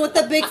understand what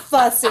the big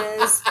fuss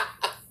is.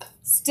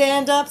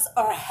 Stand-ups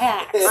are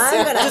hacks.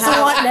 I'm gonna Just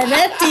have- what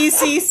Nanette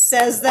DC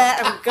says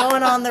that. I'm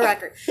going on the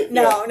record.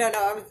 No.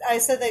 I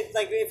said that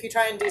like if you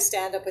try and do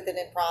stand-up with an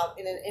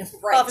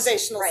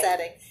improvisational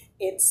setting,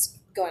 it's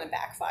going to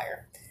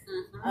backfire.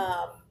 Mm-hmm.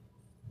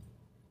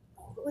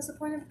 What was the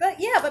point of that?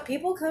 But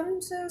people come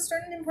to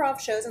certain improv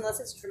shows unless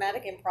it's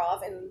dramatic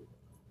improv and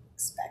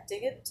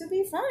expecting it to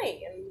be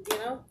funny, and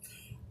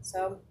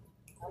so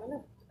I don't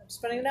know. I'm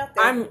just putting it out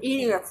there. I'm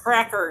eating a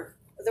cracker.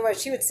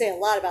 Otherwise, she would say a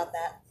lot about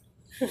that.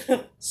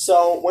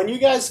 So when you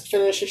guys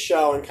finish a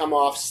show and come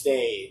off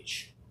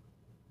stage,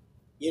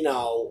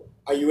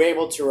 are you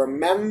able to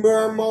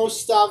remember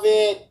most of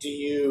it? Do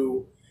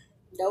you,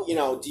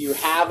 Nope. do you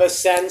have a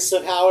sense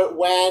of how it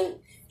went?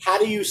 How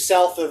do you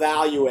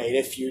self-evaluate,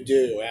 if you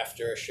do,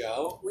 after a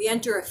show? We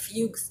enter a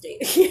fugue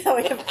state. Yeah,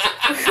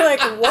 we're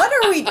like, what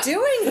are we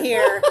doing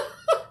here?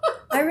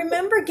 I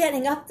remember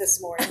getting up this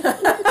morning.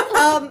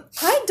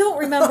 I don't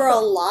remember a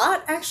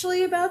lot,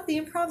 actually, about the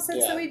improv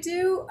sets that we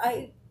do.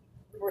 There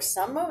were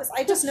some moments.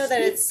 I just know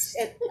that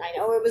I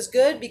know it was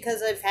good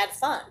because I've had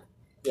fun.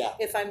 Yeah.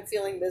 If I'm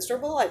feeling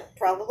miserable, I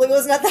probably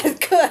was not that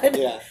good.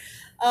 Yeah.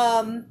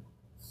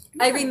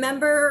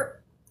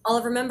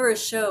 I'll remember a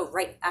show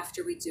right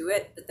after we do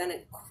it, but then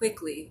it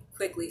quickly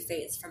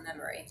fades from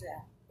memory.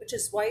 Yeah. Which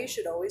is why you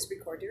should always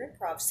record your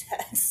improv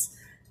sets.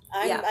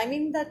 I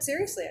mean that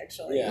seriously,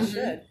 actually. Yeah. You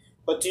should.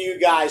 But do you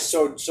guys,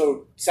 so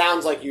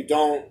sounds like you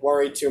don't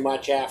worry too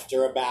much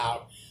after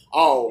about,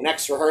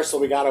 next rehearsal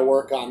we got to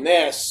work on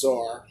this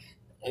or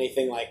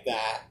anything like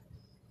that?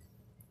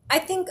 I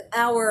think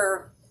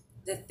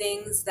the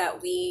things that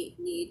we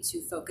need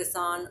to focus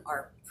on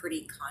are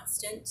pretty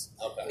constant.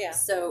 Okay. Yeah.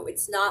 So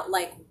it's not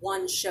like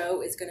one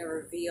show is going to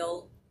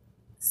reveal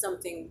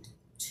something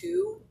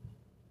to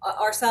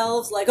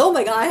ourselves, like, oh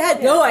my God, I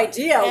had no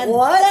idea. And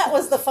what? That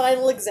was the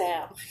final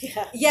exam.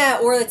 Yeah. Yeah,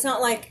 or it's not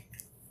like,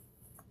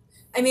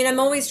 I'm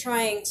always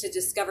trying to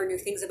discover new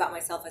things about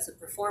myself as a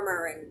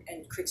performer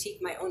and critique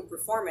my own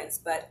performance,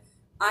 but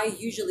I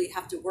usually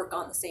have to work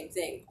on the same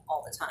thing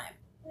all the time.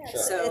 Yeah,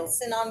 Sure. So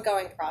it's an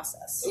ongoing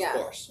process. Yeah.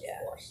 Of course.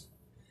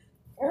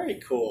 Very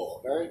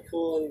cool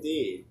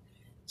indeed.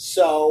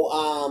 So,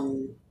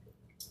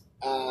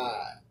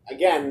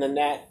 again,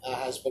 Nanette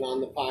has been on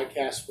the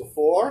podcast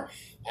before,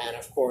 and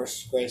of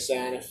course, Grace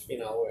Ann, if we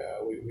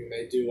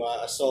may do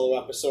a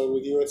solo episode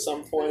with you at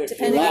some point, if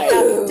you like.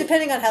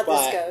 Depending on how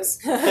But- this goes.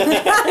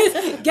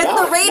 Get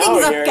the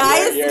ratings up,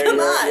 guys. Come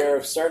on.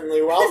 You're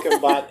certainly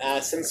welcome, but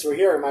since we're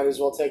here, I might as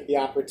well take the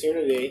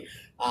opportunity.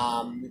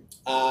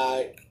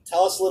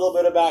 Tell us a little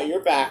bit about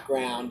your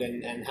background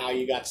and how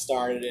you got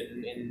started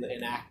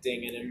in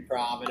acting and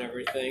improv and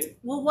everything.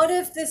 Well, what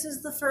if this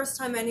is the first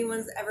time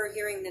anyone's ever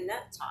hearing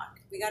Nanette talk?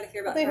 We got to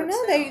hear about They her. don't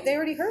know. too. They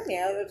already heard me.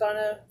 I was on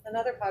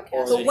another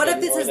podcast. So what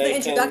if this is the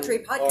introductory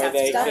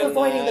podcast? Stop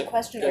avoiding the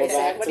question, Grace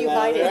Ann. What are you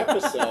hiding?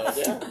 Episode,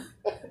 yeah.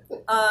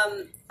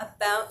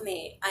 About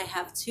me, I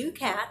have 2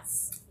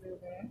 cats.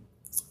 Mm-hmm.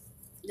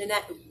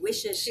 Nanette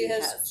wishes she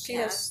has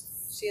cats.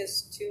 She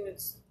has 2 and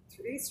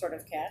 3 sort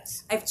of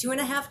cats. I have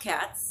 2.5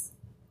 cats.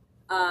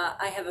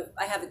 I have a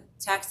I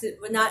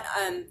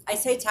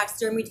say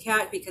taxidermied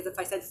cat because if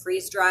I said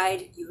freeze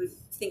dried, you would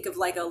think of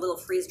like a little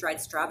freeze dried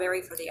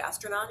strawberry for the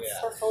astronauts.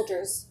 Yeah. Or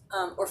Folgers.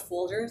 Or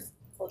Folgers.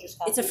 Folgers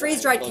It's a coffee.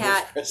 freeze dried Folgers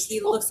cat. crystal. He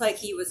looks like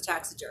he was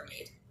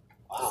taxidermied.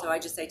 Wow. So I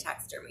just say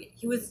taxidermied.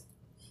 He was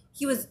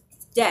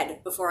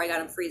dead before I got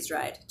him freeze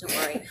dried. Don't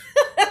worry.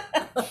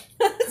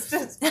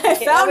 I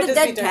found a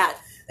dead cat.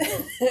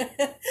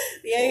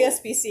 The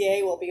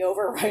ASPCA will be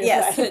over right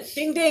Yes. away.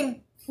 Ding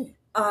ding.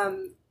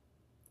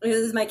 This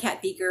is my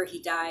cat Beaker. He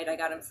died. I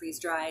got him freeze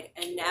dried,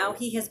 and now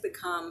he has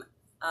become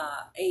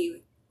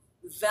a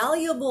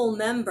valuable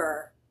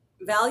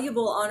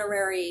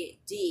honorary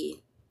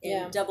D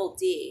in Double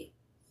D.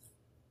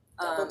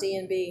 Double D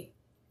and B.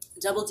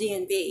 Double D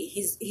and B.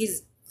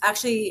 He's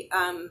actually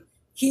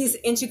he's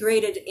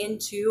integrated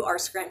into our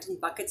Scranton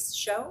Buckets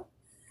show,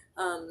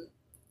 and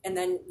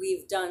then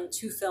we've done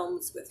 2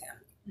 films with him.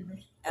 Mm-hmm.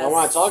 I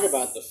want to talk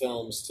about the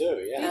films too.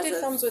 Yeah. You did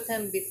films with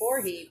him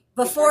before he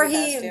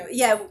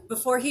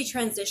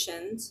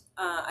transitioned.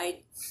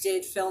 I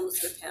did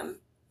films with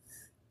him.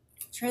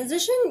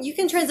 You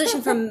can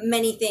transition from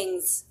many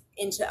things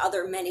into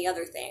many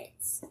other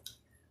things.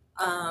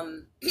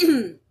 I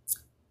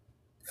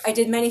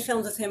did many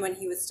films with him when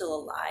he was still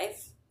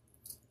alive.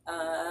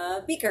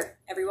 Beaker,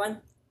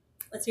 everyone,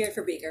 let's hear it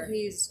for Beaker.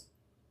 He's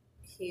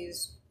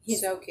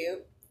so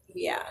cute.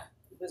 Yeah.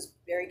 He was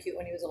very cute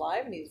when he was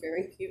alive, and he's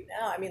very cute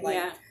now. It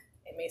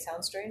may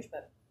sound strange,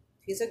 but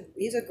he's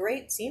a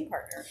great scene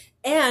partner.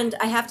 And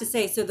I have to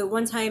say, so the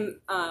one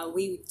time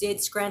we did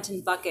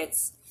Scranton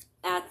Buckets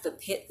at the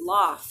Pit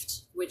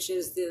Loft, which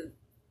is the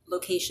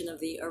location of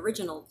the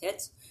original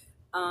Pit,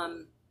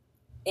 and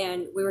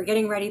we were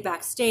getting ready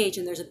backstage,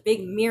 and there's a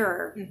big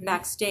mirror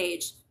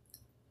backstage,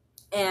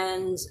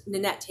 and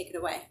Nanette, take it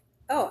away.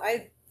 Oh,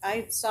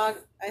 I saw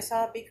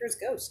Beaker's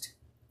ghost.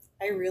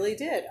 I really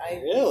did.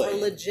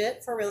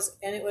 For real,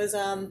 and it was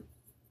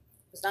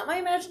not my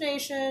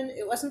imagination.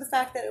 It wasn't the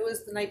fact that it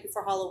was the night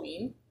before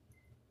Halloween.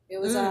 It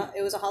was a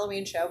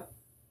Halloween show,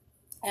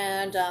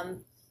 and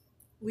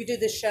we did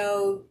the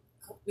show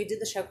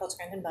called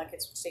Scranton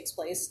Buckets, which takes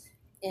place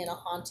in a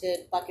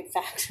haunted bucket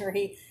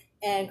factory.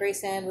 And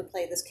Grace Ann would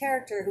play this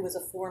character who was a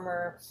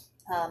former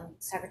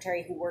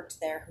secretary who worked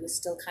there, who was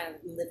still kind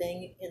of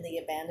living in the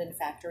abandoned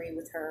factory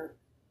with her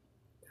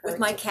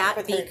my cat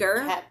Beaker,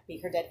 her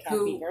dead cat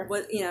who Beaker.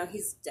 was,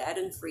 he's dead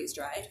and freeze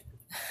dried.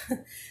 I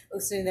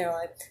was sitting there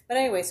like, but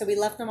anyway, so we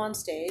left them on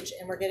stage,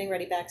 and we're getting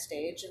ready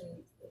backstage,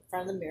 and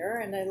front of the mirror,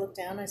 and I look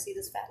down and I see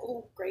this fat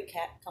little gray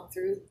cat come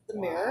through the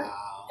mirror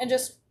Wow. and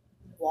just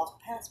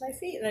walk past my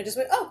feet. And I just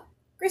went, oh,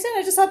 Grace Ann,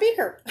 I just saw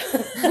Beaker.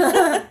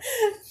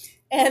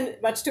 And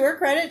much to her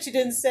credit, she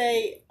didn't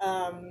say,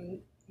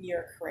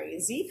 you're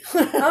crazy.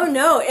 Oh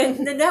no! And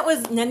Nanette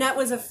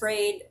was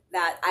afraid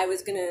that I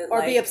was gonna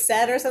Or be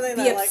upset or something.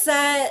 be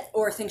upset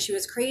or think she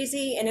was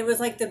crazy, and it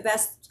was like the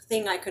best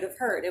thing I could have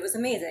heard. It was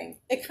amazing.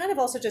 It kind of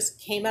also just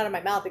came out of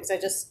my mouth because I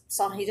just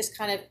saw he just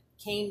kind of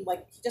came,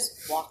 like, he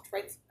just walked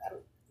right.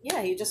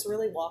 Yeah, he just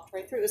really walked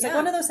right through. It was like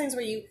one of those things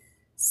where you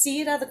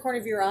see it out of the corner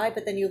of your eye,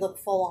 but then you look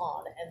full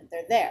on, and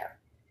they're there.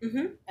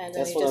 Mm-hmm. And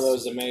That's one of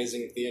those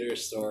amazing theater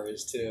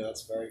stories too.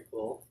 That's very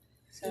cool.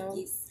 So,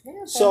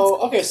 yeah,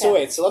 So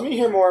wait. So let me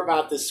hear more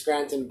about this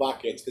Scranton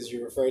Buckets because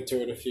you referred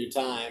to it a few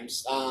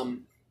times.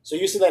 So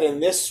you said that in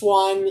this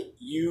one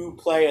you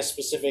play a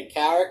specific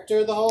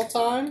character the whole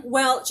time.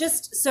 Well,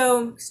 just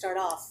so start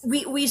off.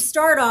 we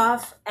start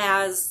off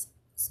as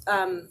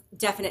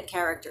definite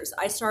characters.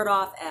 I start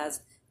off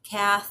as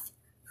Kath,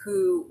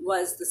 who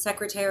was the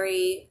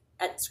secretary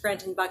at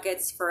Scranton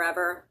Buckets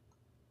forever,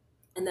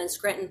 and then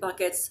Scranton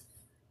Buckets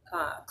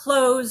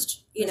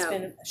closed. It's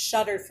been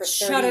shuttered for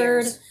 30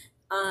 years.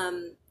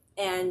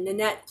 And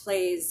Nanette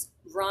plays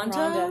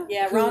Rhonda.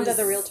 Yeah, Rhonda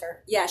the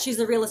realtor. Yeah, she's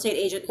the real estate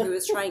agent who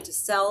is trying to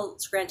sell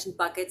Scranton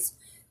Buckets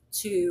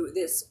to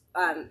this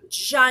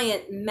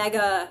giant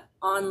mega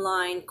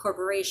online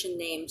corporation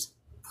named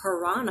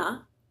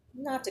Piranha.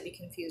 Not to be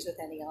confused with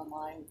any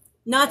online.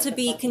 Not to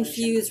be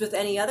confused with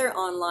any other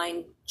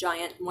online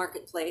giant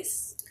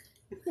marketplace.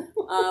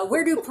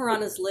 Where do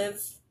piranhas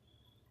live,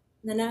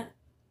 Nanette?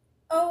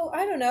 Oh,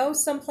 I don't know.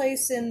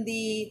 Someplace in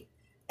the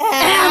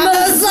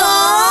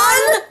Amazon!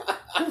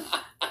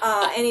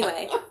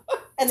 Anyway.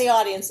 And the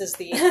audience is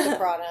the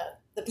piranha.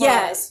 The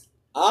piranhas.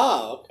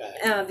 Oh,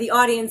 okay. The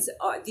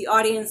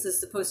audience is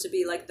supposed to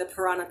be like the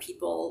piranha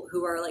people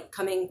who are like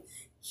coming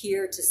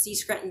here to see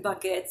Scranton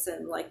Buckets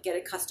and like get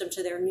accustomed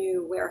to their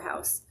new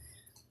warehouse.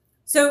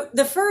 So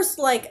the first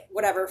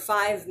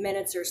 5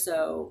 minutes or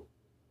so,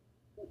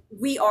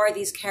 we are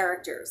these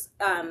characters.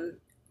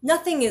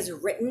 Nothing is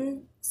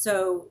written,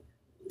 so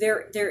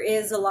there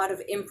is a lot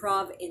of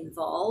improv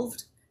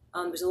involved.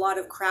 There's a lot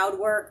of crowd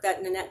work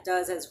that Nanette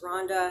does as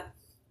Rhonda.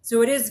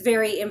 So it is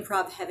very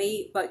improv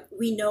heavy, but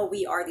we know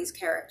we are these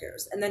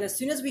characters. And then as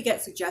soon as we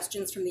get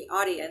suggestions from the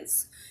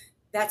audience,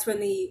 that's when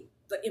the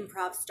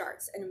improv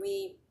starts. And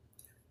we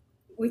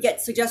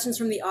get suggestions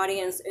from the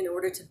audience in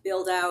order to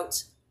build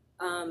out,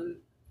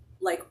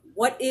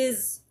 what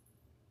is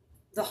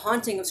the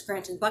haunting of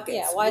Scranton Buckets?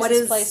 Yeah, why is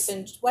this place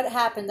been, what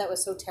happened that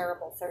was so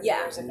terrible 30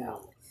 years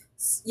ago?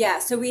 Yeah,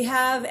 so we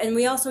have, and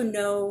we also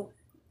know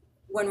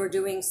when we're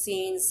doing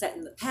scenes set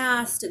in the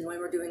past and when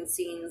we're doing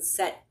scenes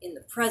set in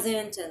the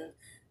present. And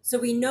so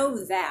we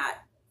know that.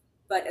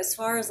 But as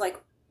far as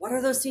what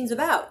are those scenes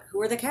about? Who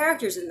are the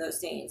characters in those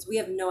scenes? We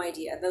have no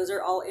idea. Those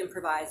are all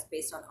improvised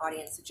based on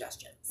audience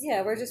suggestions.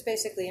 Yeah, we're just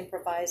basically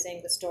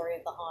improvising the story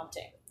of the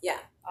haunting. Yeah.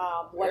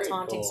 What's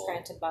haunting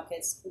Scranton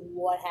Buckets?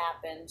 What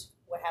happened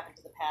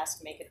to the past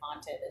to make it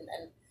haunted? And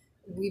then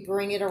we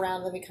bring it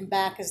around, then we come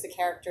back as the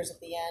characters at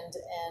the end,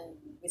 and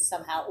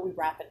we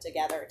wrap it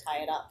together, tie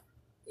it up.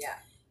 Yeah.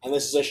 And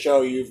this is a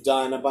show you've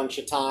done a bunch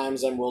of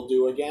times and will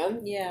do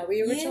again? Yeah,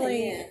 we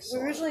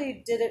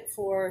originally did it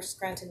for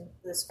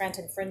the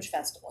Scranton Fringe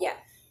Festival. Yeah.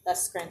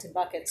 That's Scranton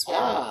Buckets.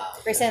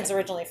 Grace Ann's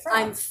originally from.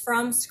 I'm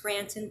from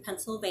Scranton,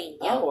 Pennsylvania.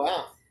 Oh,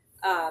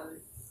 wow.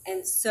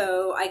 And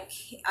so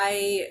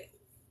I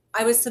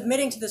was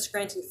submitting to the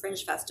Scranton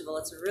Fringe Festival.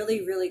 It's a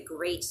really, really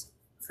great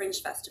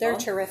fringe festival. They're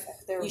terrific.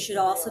 You should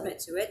all submit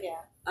to it.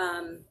 Yeah.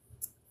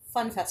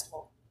 Fun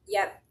festival.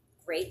 Yep.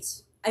 Great.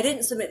 I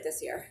didn't submit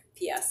this year.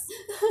 P.S.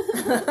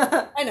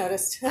 I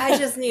noticed. I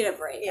just need a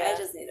break. Yeah.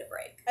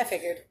 I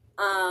figured.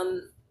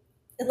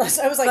 Unless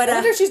I was like, I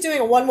wonder if she's doing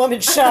a one-woman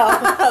show.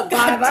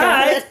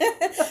 Bye-bye.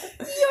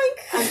 Yoink.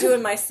 I'm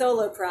doing my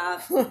solo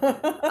prov.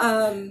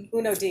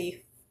 Uno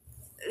D.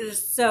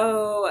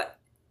 So,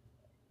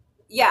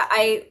 yeah,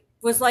 I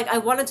was I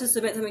wanted to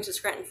submit something to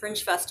Scranton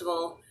Fringe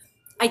Festival.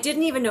 I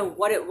didn't even know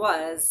what it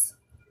was,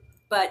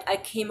 but I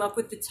came up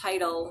with the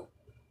title.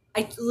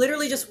 I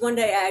literally just one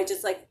day, I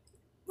just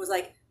was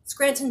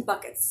Scranton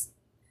Buckets.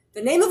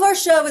 The name of our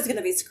show is going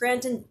to be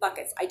Scranton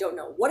Buckets. I don't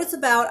know what it's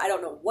about. I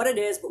don't know what it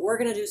is, but we're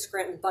going to do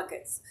Scranton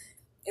Buckets.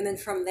 And then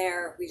from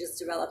there, we just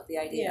developed the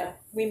idea. Yeah,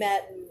 we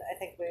met, and I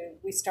think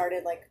we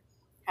started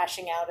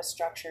hashing out a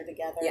structure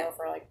together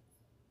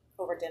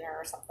over dinner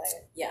or something.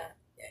 Yeah.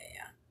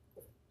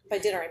 By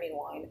dinner, I mean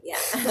wine. Yeah.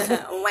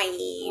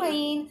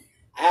 Wine.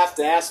 I have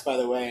to ask, by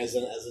the way, as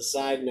a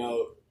side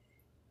note,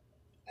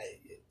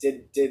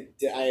 did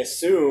I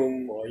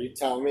assume, or you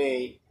tell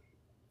me,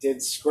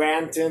 did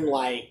Scranton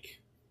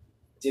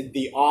did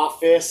The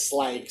Office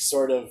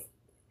sort of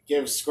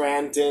give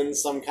Scranton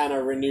some kind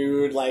of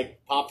renewed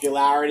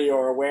popularity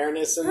or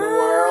awareness in the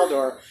world,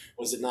 or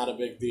was it not a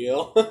big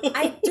deal?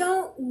 I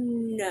don't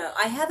know.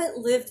 I haven't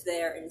lived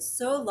there in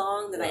so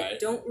long that I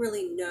don't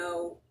really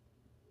know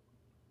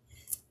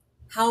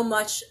how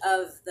much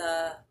of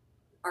the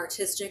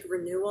artistic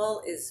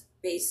renewal is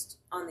based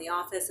on The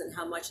Office and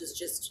how much is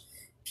just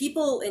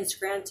people in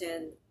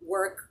Scranton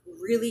work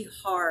really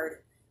hard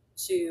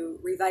to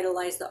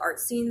revitalize the art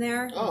scene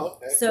there. Oh,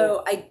 okay.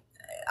 So cool.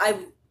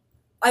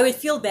 I would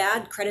feel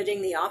bad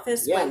crediting The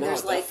Office Yeah, when no,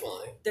 there's like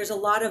definitely. there's a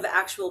lot of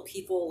actual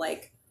people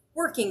like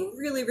working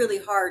really, really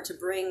hard to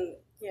bring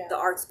Yeah. the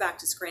arts back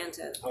to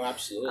Scranton. Oh,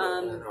 absolutely.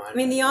 I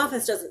mean, The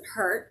Office doesn't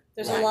hurt.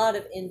 There's Right. a lot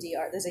of indie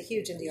art. There's a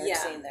huge indie art Yeah,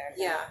 scene there.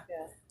 yeah.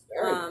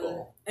 Very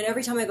cool. And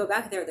every time I go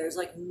back there, there's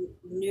like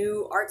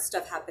new art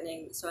stuff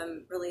happening. So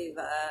I'm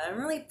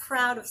really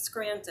proud of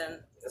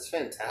Scranton. That's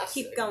fantastic.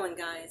 Keep going,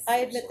 guys. I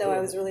admit, though, I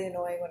was really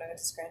annoying when I went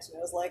to Scranton. I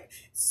was like,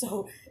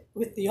 so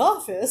with The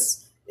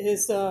Office,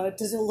 does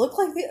it look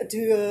like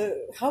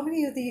how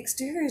many of the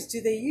exteriors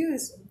do they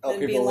use? Oh, And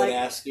people being would like,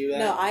 ask you that?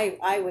 no,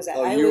 I was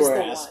Oh, I you was were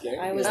the asking.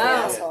 one. I was the Yeah.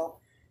 asshole.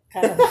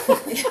 Kind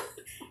of.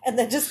 And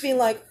then just being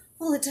like,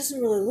 well, it doesn't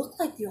really look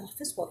like The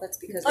Office. Well, that's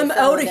because I'm they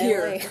filmed outta in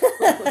here. LA.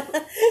 Except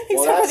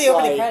for that's the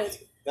opening like- credits.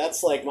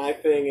 That's like my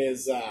thing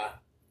is.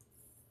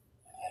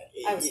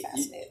 I was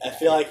fascinated I by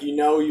feel like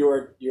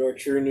you're a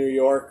true New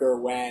Yorker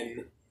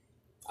when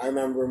I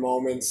remember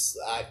moments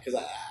because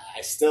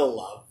I still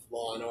love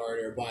Law and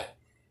Order, but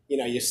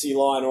you see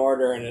Law and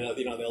Order and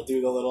they'll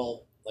do the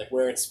little like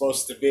where it's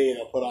supposed to be.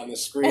 They'll put on the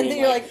screen And then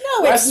you're like,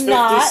 no, West it's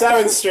not.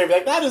 57th Street.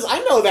 Like that is, I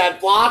know that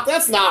block.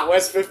 That's not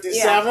West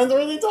 57th. What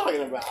are they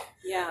talking about?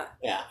 Yeah.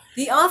 Yeah.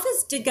 The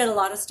Office did get a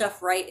lot of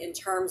stuff right in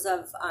terms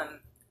of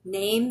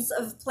names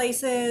of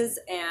places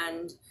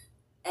and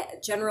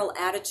general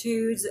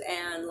attitudes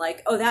and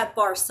like, oh, that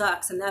bar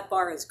sucks and that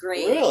bar is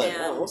great. Really? And,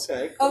 Oh,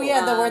 okay. Oh, cool.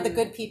 yeah, where the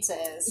good pizza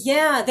is.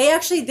 yeah,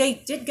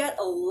 they did get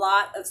a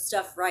lot of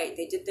stuff right.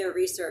 They did their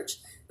research.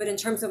 But in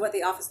terms of what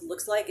The Office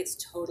looks like, it's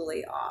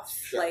totally off.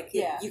 Sure. Like,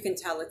 Yeah. you can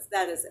tell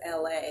that is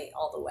LA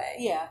all the way.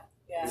 Yeah,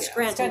 yeah.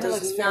 Scranton Scranton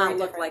does looks not very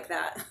look different. like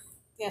that.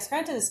 Yeah,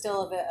 Scranton is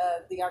still a bit,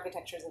 the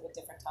architecture is of a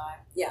different time.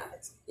 Yeah,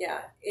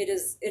 yeah. It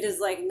is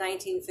like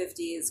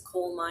 1950s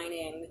coal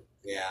mining,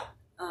 Yeah.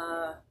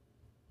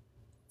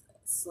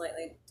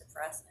 slightly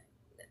depressing.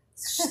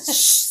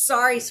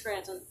 Sorry,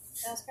 Scranton.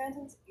 No,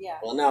 Scranton's? Yeah.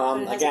 Well, no,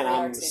 But it has a great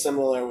I'm art scene.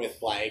 similar with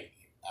like,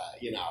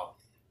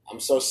 I'm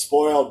so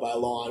spoiled by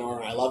Law and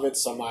Order. I love it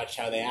so much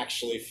how they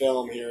actually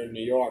film here in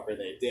New York, or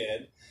they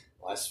did.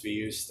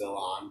 SVU's still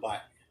on,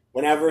 but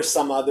whenever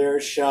some other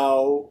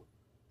show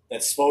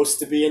that's supposed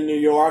to be in New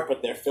York,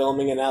 but they're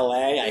filming in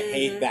LA, I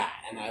hate that,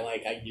 and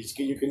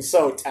you can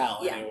so tell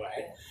Yeah.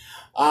 anyway.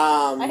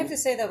 I have to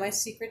say, though, my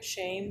secret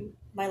shame,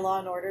 my Law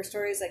and Order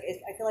stories, like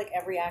I feel like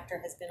every actor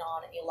has been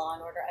on a Law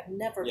and Order. I've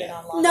never been Yeah.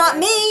 on Law and Not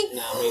Order. me.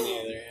 No, me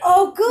neither. Yeah.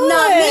 Oh, good.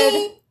 Not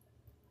me.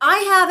 I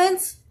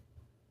haven't.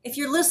 If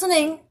you're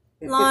listening,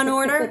 Law and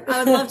Order,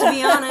 I would love to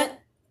be on it.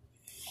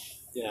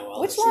 Yeah,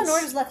 well, Which this Law and is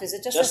Order's left? Is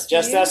it just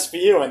SVU?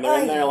 SVU, and they're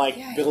in their like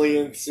yeah.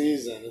 billionth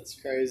season. It's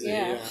crazy.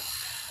 Yeah.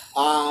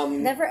 Yeah.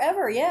 Never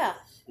ever, yeah.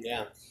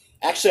 Yeah.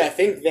 Actually, I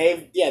think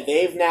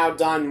they've now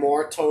done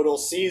more total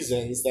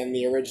seasons than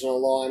the original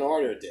Law and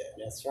Order did.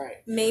 That's right.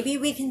 Maybe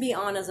we can be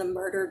on as a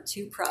murdered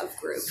two-prov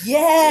group. Yes.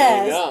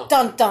 There you go.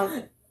 Dun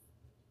dun.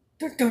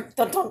 Dun dun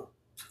dun dun.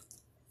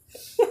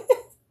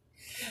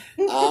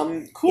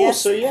 Cool.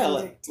 Yes, So yeah,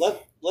 Elder.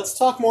 let's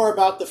talk more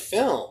about the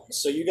film.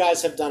 So you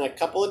guys have done a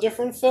couple of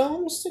different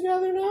films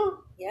together now.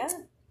 Yeah.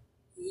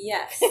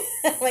 Yes.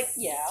 Like,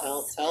 yeah.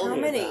 Tell How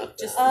me many? about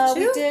Just that.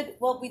 We two? did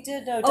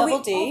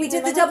Double D. we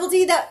did the won- Double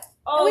D. That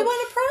Oh, we won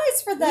a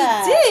prize for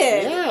that. we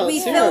did. Yeah, we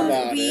let's hear filmed.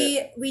 about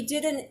We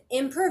did an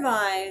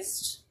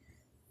improvised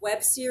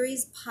web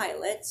series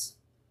pilot,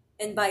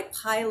 and by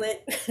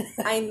pilot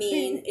I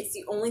mean it's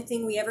the only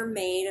thing we ever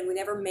made, and we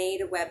never made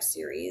a web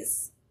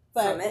series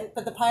from it.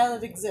 But the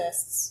pilot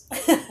exists.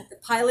 The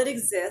pilot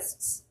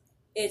exists.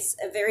 It's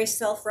a very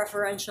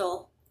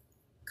self-referential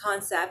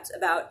concept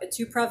about a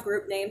two-prov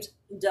group named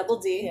Double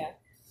D. Yeah.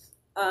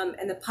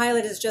 And the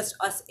pilot is just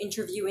us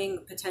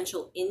interviewing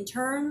potential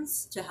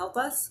interns to help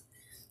us.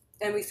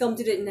 And we filmed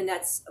it in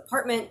Nanette's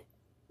apartment.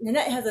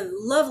 Nanette has a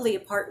lovely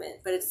apartment,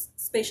 but it's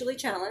spatially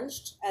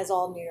challenged. As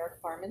all New York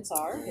apartments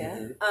are.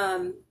 Yeah.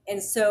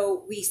 And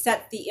so we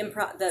set the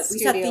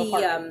Studio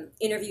apartment.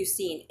 interview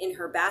scene in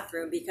her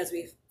bathroom because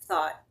we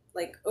thought,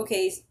 like,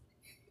 okay,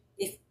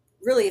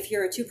 if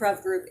you're a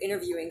two-prov group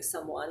interviewing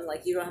someone,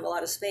 like you don't have a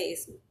lot of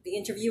space, the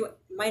interview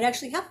might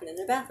actually happen in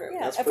the bathroom.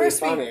 Yeah. That's At pretty first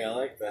funny. I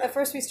like that. At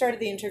first, we started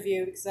the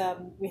interview because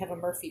we have a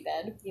Murphy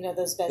bed. You know,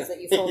 those beds that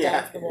you fold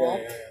down from the wall.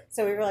 Yeah.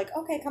 So we were like,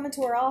 okay, come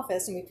into our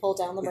office. And we pull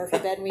down the Murphy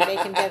bed and we make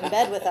him get in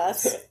bed with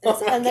us.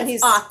 And then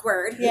he's...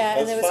 Awkward. Yeah,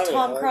 and That's there was funny,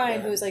 Tom I like Crine,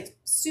 that. who was like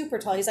super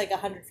tall. He's like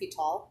 100 feet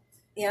tall.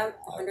 Yeah,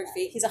 100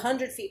 feet. He's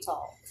 100 feet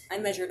tall. I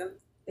measured him.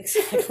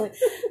 Exactly.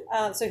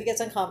 So he gets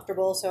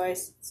uncomfortable. So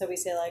we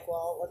say like,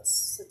 well,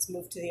 let's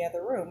move to the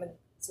other room, and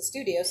it's a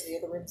studio, so the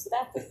other room's the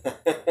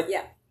bathroom.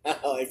 Yeah.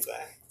 I like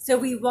that. So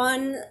we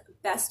won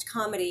Best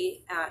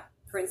Comedy at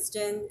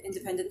Princeton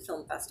Independent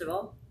Film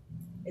Festival.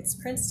 It's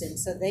Princeton,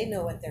 so they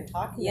know what they're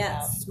talking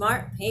Yes,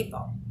 smart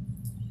people.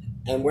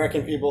 And where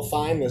can people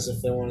find this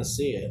if they want to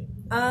see it?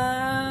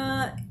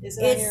 Is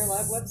it on your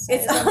live website? It's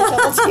Is it on the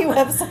Double D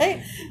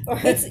website? Or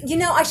It's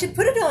I should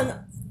put it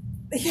on.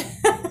 we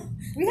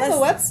have a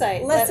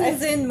website.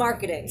 Lessons in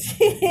marketing.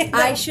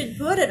 I should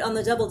put it on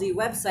the Double D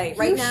website.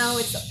 Right now,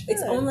 it's should.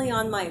 only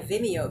on my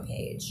Vimeo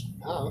page.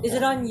 Oh, okay. Is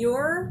it on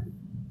your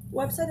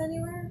website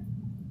anywhere?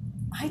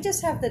 I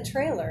just have the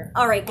trailer.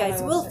 All right, on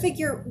guys. my We'll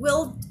website.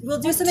 we'll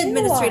do some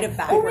administrative Oh,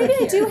 backwork maybe I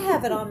here. do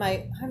have it on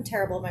my. I'm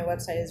terrible. My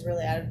website is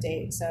really out of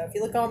date. So if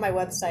you look on my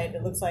website,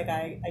 it looks like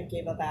I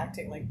gave up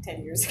acting like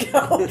 10 years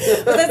ago. But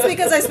that's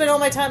because I spent all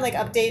my time like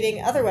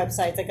updating other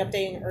websites, like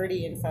updating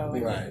Erdy info.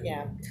 And, Right.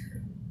 Yeah.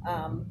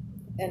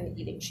 And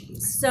eating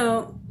cheese.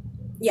 So,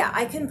 yeah,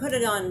 I can put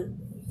it on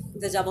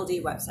the Double D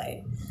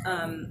website,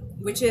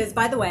 which is,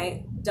 by the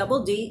way,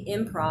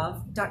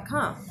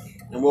 doubledimprov.com.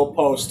 And we'll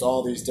post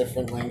all these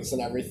different links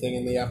and everything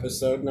in the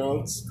episode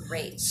notes.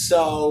 Great.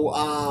 So,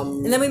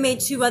 And then we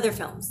made 2 other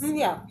films.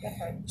 Yeah, that's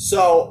right.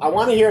 So I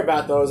want to hear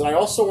about those, and I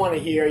also want to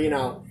hear,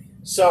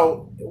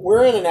 so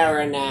we're in an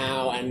era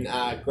now, and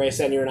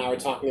Grace and you and I were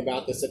talking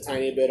about this a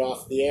tiny bit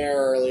off the air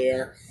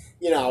earlier.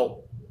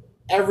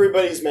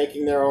 Everybody's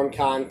making their own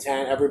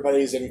content.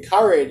 Everybody's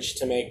encouraged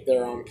to make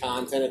their own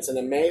content. It's an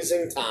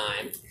amazing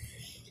time.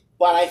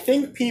 But I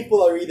think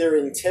people are either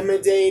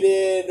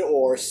intimidated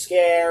or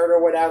scared or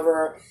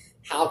whatever.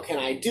 How can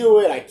I do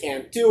it? I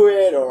can't do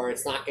it, or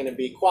it's not going to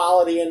be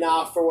quality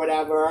enough or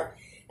whatever.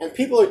 And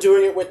people are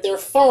doing it with their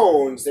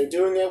phones. They're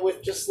doing it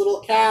with just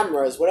little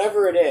cameras,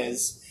 whatever it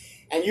is.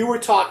 And you were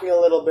talking a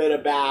little bit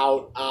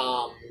about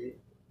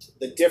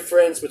the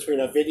difference between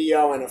a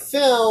video and a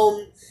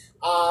film,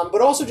 but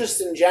also just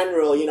in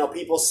general,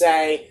 people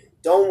say,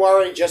 don't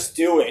worry, just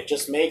do it.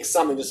 Just make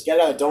something. Just get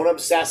it. Don't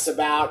obsess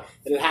about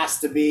that it has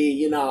to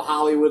be,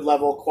 Hollywood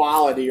level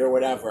quality or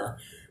whatever.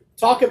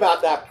 Talk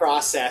about that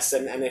process,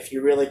 and if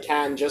you really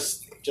can,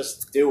 just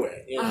do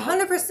it.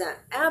 100%.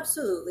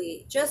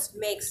 Absolutely. Just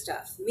make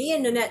stuff. Me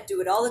and Nanette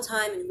do it all the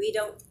time, and we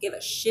don't give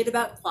a shit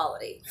about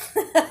quality.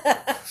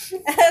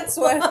 That's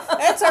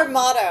our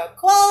motto.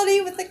 Quality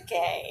with a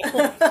K.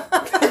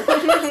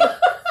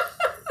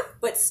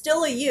 But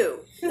still a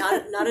U,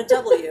 not a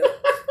W.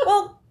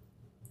 Well,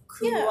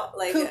 Yeah,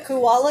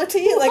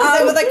 koality? Like, is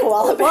that with like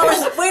koala bears?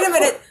 Well, wait a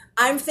minute.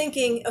 I'm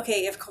thinking,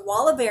 okay, if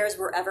koala bears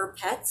were ever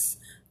pets,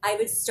 I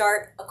would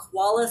start a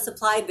koala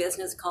supply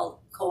business called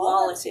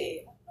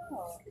Koality.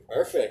 Oh,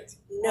 Perfect.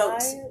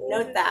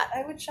 Note that.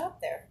 I would shop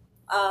there.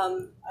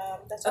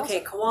 That's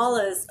Okay, awesome.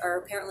 koalas are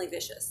apparently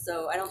vicious,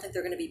 so I don't think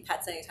they're going to be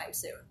pets anytime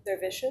soon. They're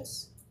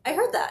vicious. I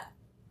heard that.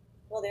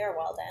 Well, they are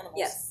wild animals.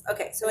 Yes.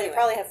 Okay, so So they anyway.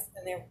 probably have,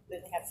 and they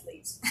have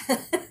fleas,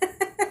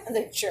 and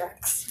they're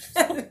jerks.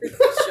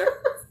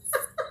 Sure.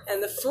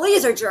 And the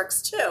fleas are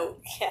jerks too.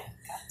 Yeah,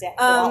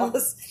 goddamn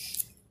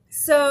koalas.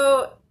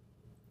 So,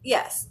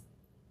 yes.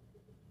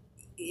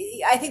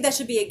 I think that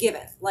should be a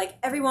given. Like,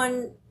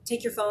 everyone,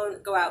 take your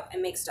phone, go out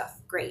and make stuff.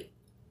 Great.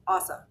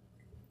 Awesome.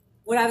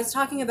 What I was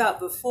talking about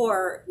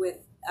before with,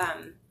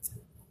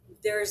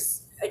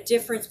 there's a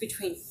difference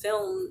between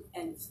film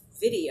and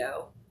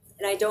video.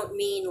 And I don't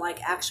mean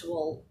like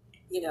actual,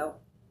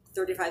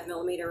 35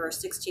 millimeter or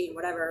 16,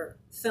 whatever,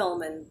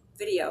 film and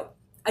video.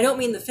 I don't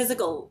mean the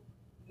physical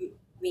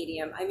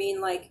medium. I mean,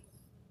 like,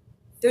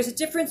 there's a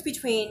difference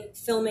between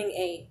filming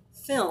a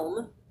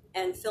film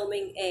and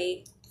filming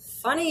a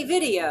funny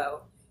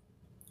video.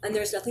 And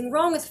there's nothing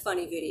wrong with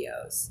funny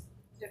videos.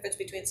 Difference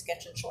between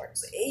sketch and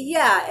shorts.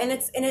 Yeah, and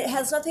it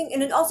has nothing,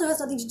 and it also has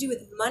nothing to do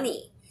with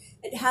money.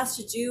 It has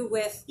to do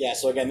with Yeah,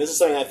 so again, this is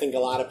something I think a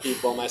lot of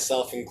people,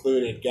 myself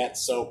included, get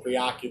so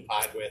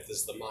preoccupied with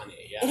is the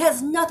money. Yeah. It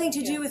has nothing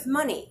to do with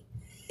money.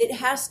 It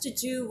has to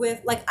do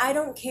with, like, I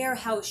don't care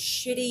how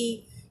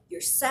shitty your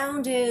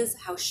sound is,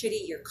 how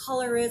shitty your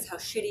color is, how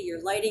shitty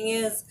your lighting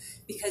is,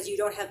 because you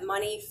don't have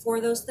money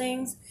for those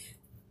things.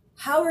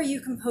 How are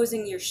you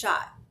composing your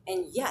shot?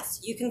 And yes,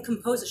 you can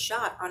compose a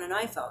shot on an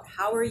iPhone.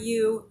 How are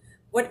you,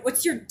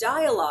 what's your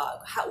dialogue?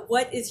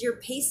 What is your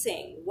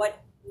pacing? What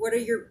are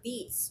your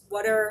beats?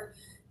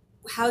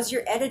 How's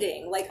your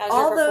editing? Like, How's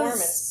all your those,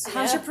 performance?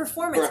 how's Yeah. your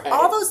performance? Right.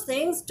 All those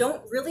things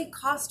don't really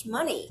cost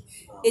money.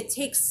 It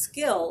takes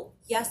skill.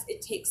 Yes,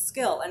 it takes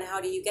skill. And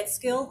how do you get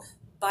skill?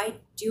 By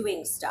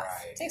doing stuff.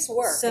 Right. It takes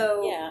work.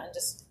 So- yeah, and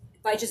just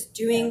By just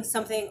doing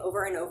something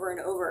over and over and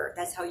over.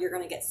 That's how you're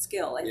going to get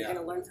skill, and Yeah. you're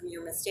going to learn from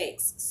your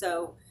mistakes.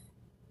 So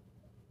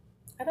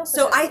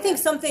So I think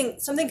something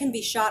can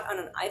be shot on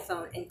an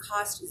iPhone and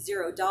cost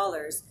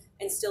 $0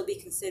 and still be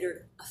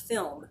considered a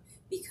film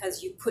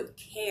because you put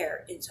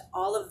care into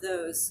all of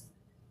those.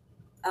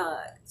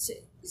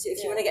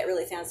 If you want to get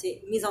really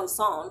fancy, mise en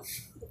scène.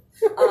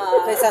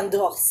 The mise en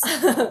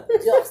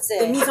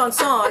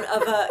scène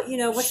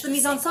of what's the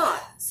mise en scène?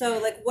 So,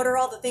 like, what are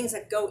all the things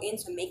that go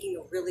into making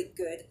a really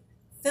good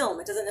film?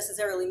 It doesn't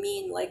necessarily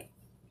mean like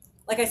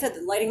I said,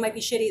 the lighting might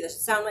be shitty, the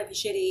sound might be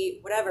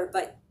shitty, whatever,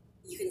 but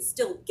you can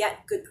still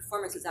get good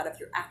performances out of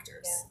your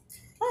actors. Yeah.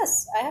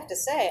 Plus, I have to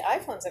say,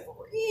 iPhones have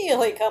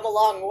really come a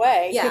long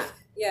way. Yeah.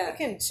 You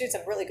can shoot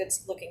some really good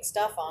looking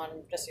stuff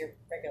on just your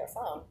regular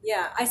phone.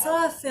 Yeah, I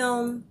saw a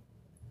film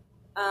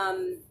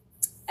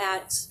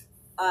at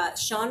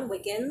Sean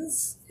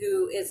Wiggins,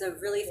 who is a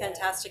really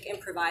fantastic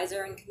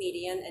improviser and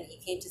comedian, and he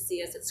came to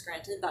see us at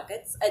Scranton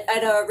Buckets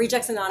at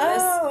Rejects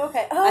Anonymous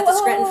at the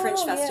Scranton Fringe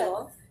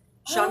Festival.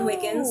 Sean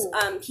Wiggins,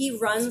 he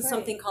runs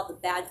something called the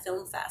Bad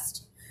Film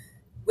Fest,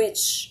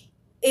 which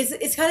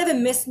it's kind of a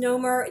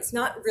misnomer. It's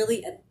not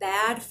really a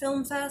bad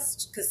film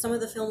fest because some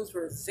of the films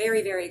were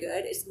very, very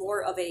good. It's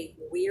more of a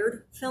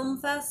weird film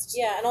fest.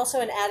 Yeah, and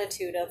also an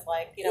attitude of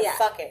like,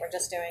 fuck it, we're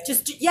just doing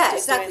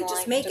exactly,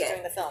 just make it.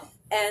 Doing the film.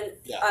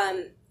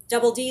 And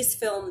Double D's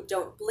film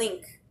Don't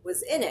Blink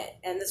was in it,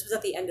 and this was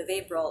at the end of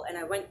April, and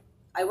I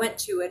went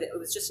to it. It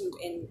was just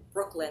in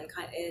Brooklyn,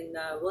 in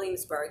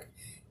Williamsburg,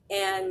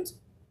 and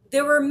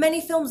there were many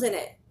films in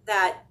it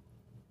that,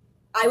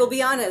 I will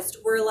be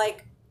honest, were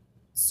like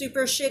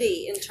super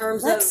shitty in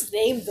terms Let's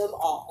name them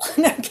all.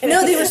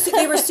 No, they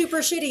were super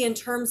shitty in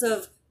terms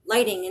of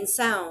lighting and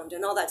sound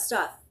and all that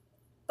stuff.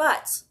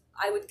 But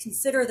I would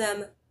consider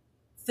them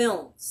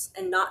films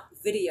and not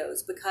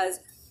videos because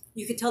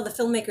you could tell the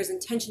filmmaker's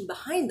intention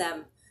behind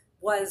them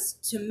was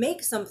to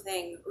make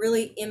something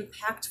really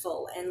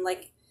impactful, and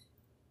like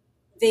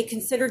they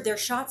considered their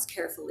shots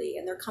carefully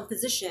and their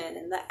composition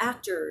and the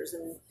actors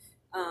and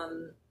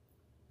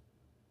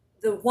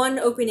the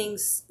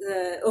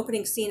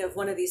opening scene of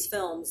one of these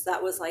films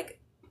that was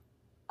like,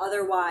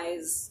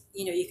 otherwise,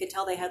 you could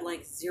tell they had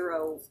like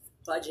zero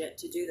budget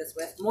to do this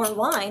with. More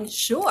wine,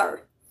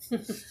 sure.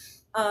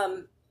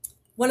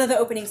 One of the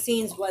opening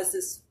scenes was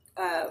this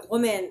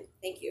woman,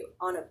 thank you,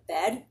 on a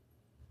bed,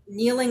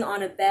 kneeling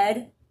on a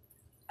bed,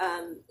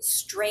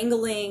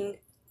 strangling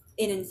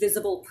an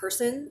invisible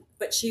person,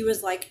 but she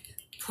was like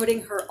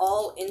putting her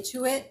all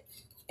into it.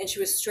 And she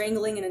was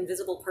strangling an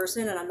invisible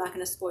person, and I'm not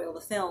going to spoil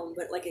the film,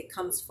 but like it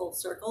comes full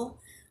circle.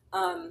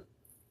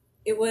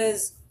 It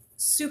was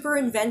super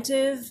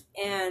inventive,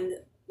 and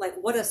like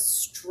what a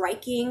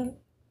striking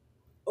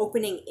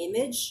opening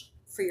image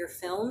for your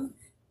film,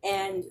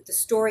 and the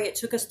story it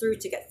took us through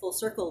to get full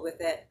circle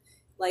with it.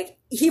 Like,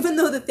 even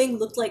though the thing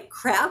looked like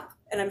crap,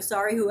 and I'm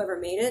sorry whoever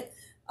made it,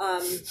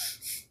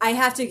 I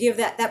have to give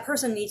that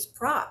person needs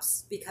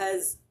props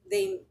because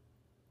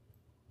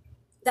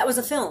that was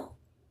a film.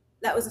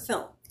 That was a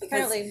film.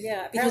 Apparently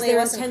because it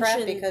wasn't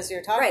crap because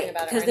you're talking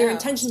about it because their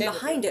intention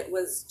behind it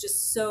was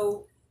just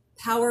so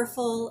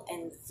powerful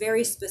and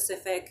very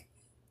specific,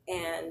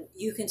 and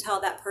you can tell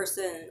that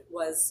person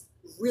was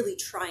really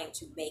trying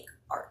to make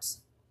art.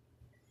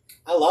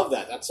 I love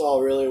that. That's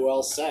all really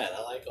well said.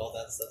 I like all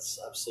that. That's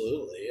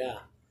absolutely,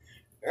 yeah.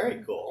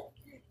 Very cool.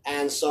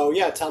 And so,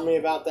 yeah, tell me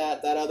about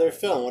that other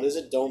film. What is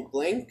it? Don't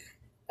Blink?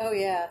 Oh,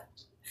 yeah.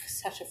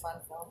 Such a fun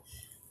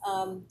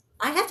film.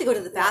 I have to go to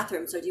the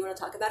bathroom, so do you want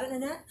to talk about it,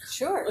 Annette?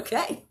 Sure.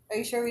 Okay. Are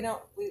you sure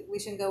we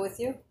shouldn't go with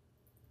you?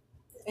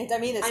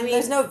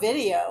 There's no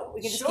video.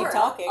 We can just keep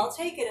talking. I'll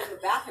take it in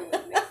the bathroom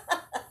with me.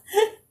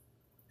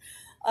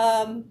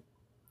 I'm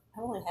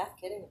only half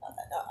kidding about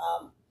that.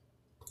 No,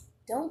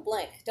 Don't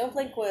Blink. Don't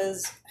Blink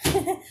was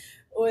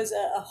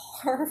a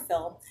horror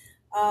film.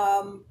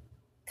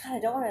 God, I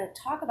don't want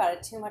to talk about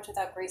it too much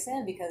without Grace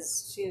Ann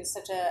because she was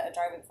such a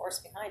driving force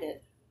behind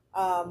it.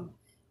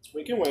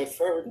 We can wait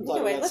for her.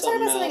 Let's talk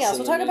about something else.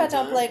 We'll talk about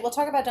Don't Blink. We'll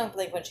talk about Don't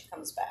Blink when she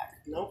comes back.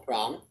 No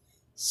problem.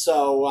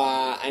 So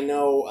I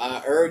know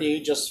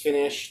Erdy just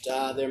finished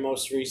their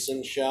most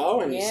recent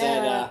show, and you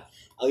said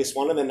at least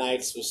one of the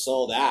nights was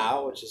sold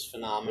out, which is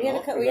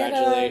phenomenal.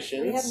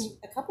 Congratulations. We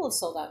had a couple of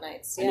sold out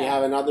nights. Yeah. And you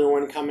have another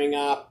one coming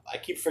up. I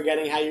keep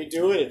forgetting how you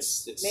do it.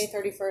 It's May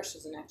 31st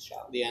is the next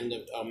show. The end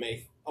of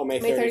May 31st. May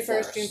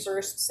 31st, June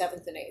 1st,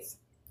 7th, and 8th.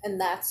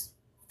 And that's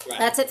right.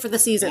 That's it for the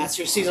season. That's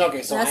your season.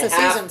 Okay, so I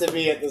have to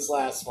be at this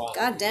last one.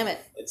 God damn it.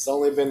 It's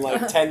only been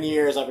like 10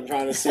 years I've been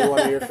trying to see one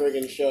of your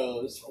friggin'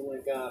 shows. Oh my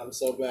god, I'm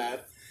so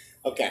bad.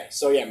 Okay,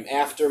 so yeah,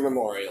 after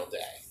Memorial Day.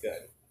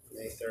 Good.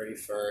 May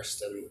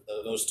 31st and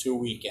those 2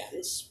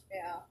 weekends.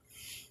 Yeah.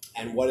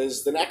 And what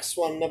is the next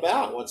one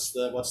about? What's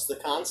the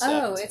concept?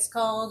 Oh, it's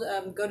called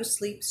Go to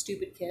Sleep,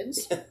 Stupid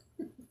Kids.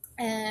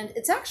 And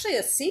it's actually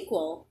a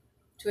sequel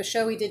to a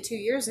show we did 2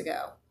 years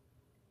ago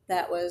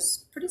that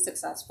was pretty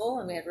successful,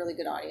 and we had really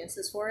good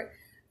audiences for it.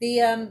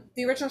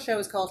 The original show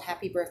was called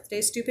Happy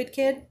Birthday, Stupid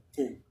Kid,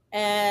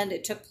 and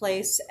it took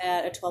place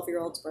at a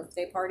 12-year-old's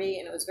birthday party,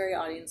 and it was very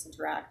audience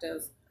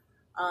interactive,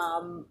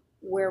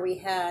 where we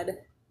had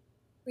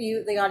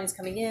the audience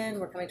coming in,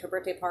 we're coming to a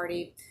birthday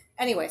party.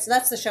 Anyway, so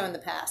that's the show in the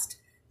past.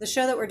 The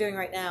show that we're doing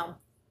right now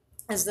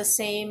is the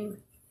same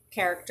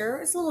character.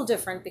 It's a little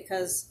different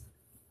because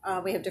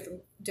we have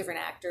different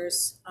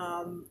actors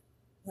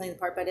playing the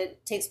part, but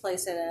it takes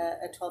place at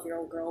a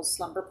 12-year-old girl's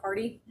slumber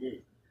party.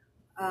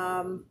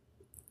 And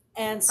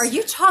are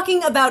you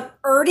talking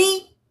about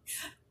Erdy?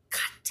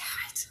 God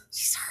damn it!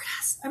 She's heard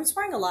us. I'm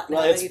swearing a lot now.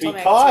 Well, it's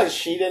because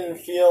she didn't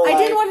feel. I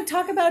didn't want to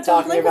talk about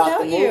Don't Blink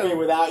without you. Movie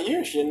without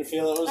you. She didn't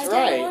feel it was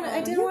right.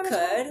 I didn't want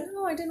to.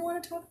 No, I didn't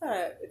want to talk about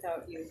it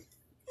without you.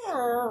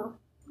 All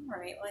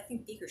right. Well, I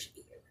think Beaker should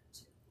be here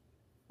too.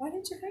 Why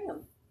didn't you bring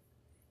him?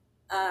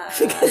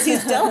 Because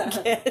he's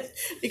delicate.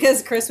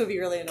 Because Chris would be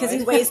really annoyed. Because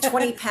he weighs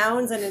 20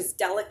 pounds and is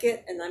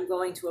delicate, and I'm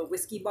going to a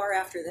whiskey bar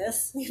after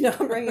this. You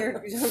don't bring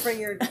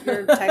your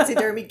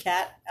taxidermy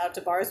cat out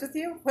to bars with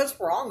you? What's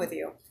wrong with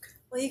you?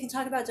 Well, you can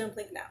talk about Don't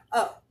Blink now.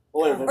 Oh.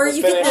 Wait, but Or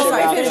you can- finish oh,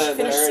 about finish- the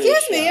finish. Ernie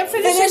Excuse me, show. I'm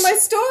finishing my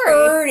story.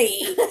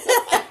 Ernie.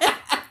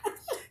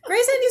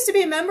 Grace Ann used to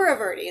be a member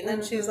of Ernie, and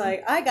then she's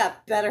like, I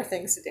got better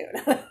things to do.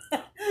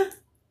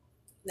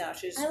 No,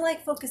 she's I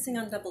like focusing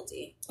on Double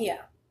D. yeah.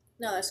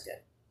 No, that's good.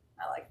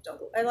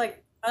 I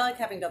like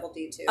having Double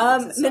D too.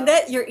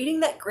 Minette, you're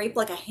eating that grape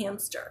like a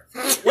hamster.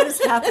 What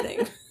is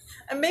happening?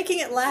 I'm making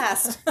it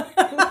last.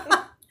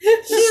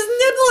 She's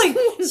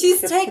nibbling.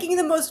 She's taking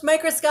the most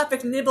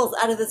microscopic nibbles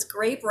out of this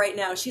grape right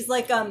now. She's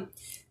like a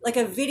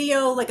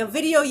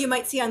video you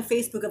might see on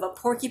Facebook of a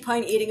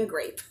porcupine eating a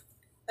grape.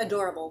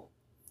 Adorable.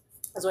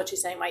 That's what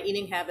she's saying. My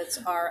eating habits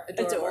are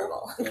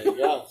adorable. There you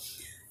go.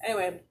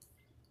 Anyway,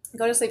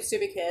 Go to Sleep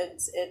Stupid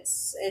Kids.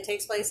 It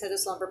takes place at a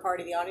slumber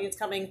party. The audience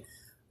coming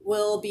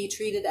will be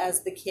treated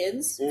as the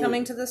kids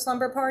coming to the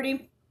slumber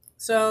party.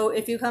 So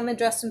if you come in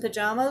dressed in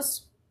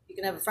pajamas, you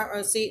can have a front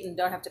row seat and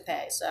don't have to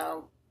pay.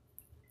 So,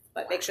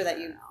 but make sure that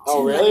you.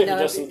 Oh, let really? me If know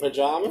you're just in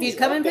pajamas? If you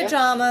come in Okay.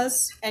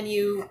 pajamas and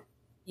you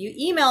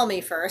email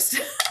me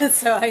first,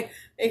 so I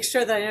make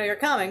sure that I know you're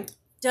coming.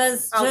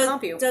 I'll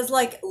comp you. Does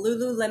like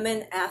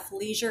Lululemon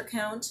athleisure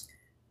count?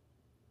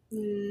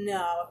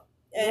 No.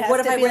 What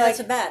if I wear that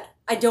to bed?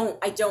 I don't,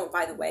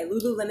 by the way.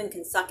 Lululemon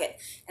can suck it.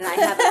 And I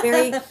have a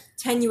very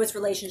tenuous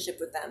relationship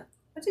with them.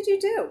 What did you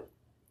do?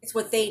 It's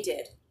what they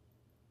did.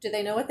 Do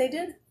they know what they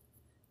did?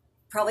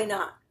 Probably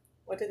not.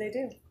 What did they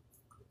do?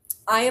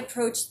 I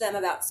approached them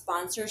about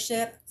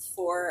sponsorship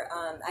for,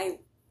 I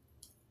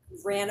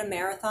ran a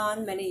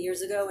marathon many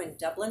years ago in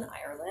Dublin,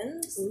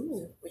 Ireland,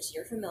 which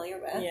you're familiar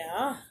with.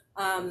 Yeah.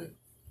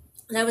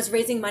 And I was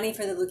raising money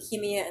for the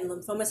Leukemia and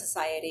Lymphoma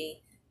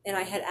Society, and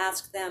I had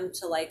asked them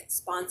to like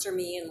sponsor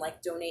me and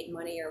like donate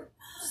money or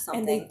something.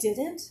 And they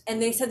didn't?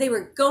 And they said they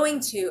were going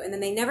to, and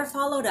then they never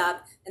followed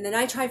up. And then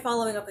I tried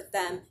following up with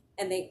them,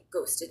 and they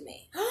ghosted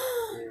me.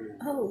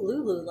 Oh,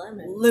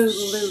 Lululemon.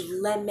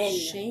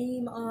 Lululemon.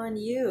 Shame on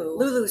you.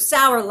 Lulu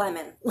sour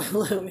lemon.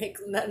 Lulu,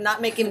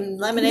 not making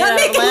lemonade Not out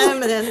making- of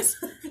lemons.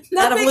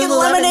 Not Out of making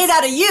Lululemons. lemonade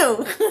out of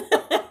you.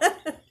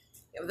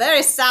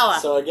 Very sour.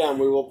 So again,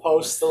 we will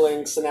post the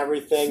links and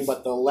everything,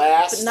 but the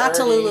last But not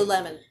to Ernie-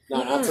 Lululemon.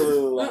 No, not to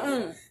Lululemon.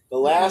 Mm-mm. The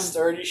last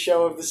Ernie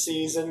show of the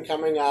season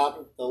coming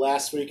up, the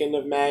last weekend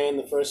of May and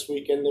the first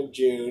weekend of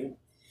June.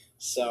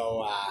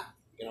 So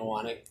you're going to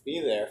want to be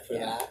there for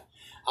that.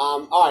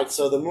 All right,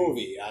 so the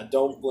movie,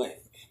 Don't Blink.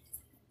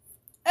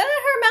 And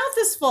her mouth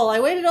is full. I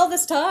waited all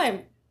this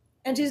time.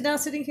 And she's now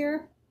sitting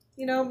here,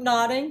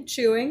 nodding,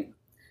 chewing.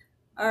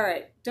 All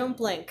right, Don't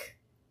Blink.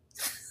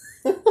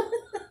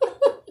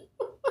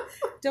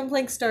 Don't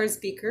Blink stars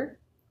Beaker,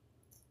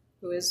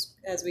 who is,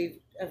 as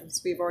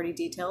we've already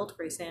detailed,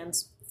 Grace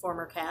Ann's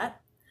former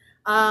cat.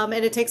 And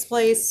it takes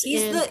place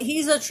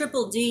He's a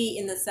triple D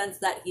in the sense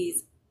that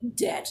he's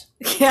dead.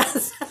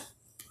 Yes.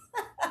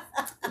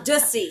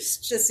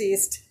 Deceased.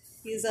 Deceased.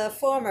 He's a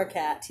former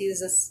cat.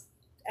 He's a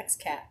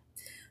ex-cat.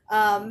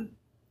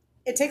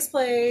 It takes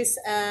place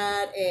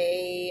at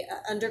a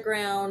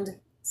underground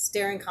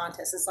staring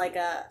contest. It's like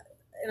an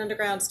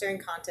underground staring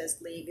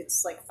contest league.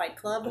 It's like Fight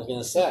Club, I was going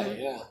to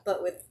say, yeah.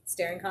 but with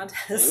staring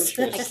contests.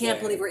 Interesting. I can't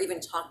believe we're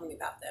even talking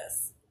about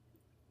this.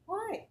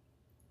 Why?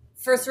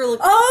 First rule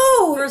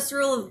Oh!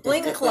 of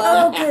Blink Oh,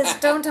 Club. because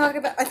don't talk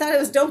about... I thought it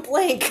was Don't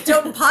Blink.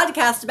 Don't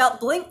podcast about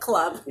Blink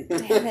Club.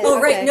 Damn it.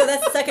 Oh, right. Okay. No,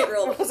 that's the second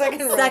rule.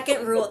 Second rule.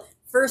 Second rule.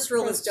 First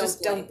rule is It's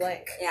just don't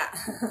blink. Yeah.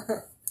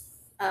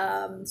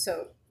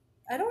 So,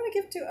 I don't want to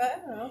give too... I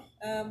don't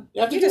know.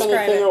 You have to you give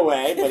describe anything it.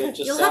 away, but it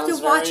just You'll have sounds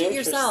to watch very it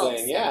yourselves.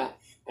 interesting. Yeah.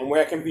 And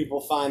where can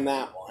people find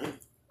that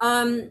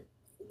one?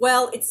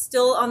 Well, it's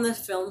still on the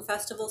film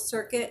festival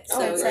circuit. Oh,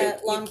 so it's you-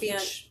 at you Long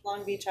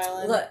can't- Beach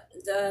Island. Look,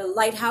 the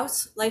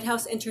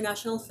Lighthouse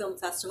International Film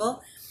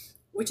Festival,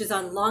 which is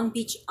on Long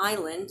Beach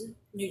Island,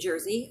 New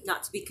Jersey,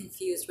 not to be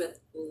confused with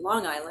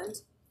Long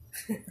Island.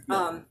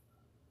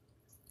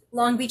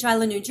 Long Beach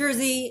Island, New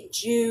Jersey,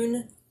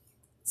 June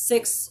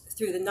 6th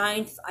through the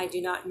 9th. I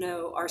do not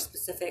know our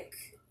specific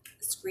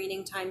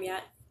screening time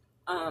yet.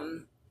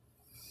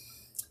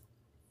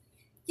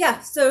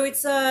 Yeah, so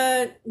it's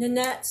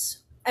Nanette.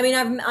 I mean,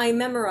 I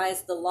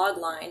memorized the log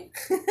line.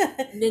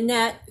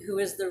 Nanette, who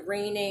is the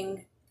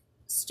reigning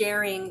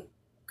staring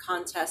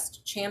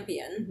contest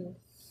champion,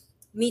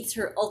 meets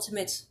her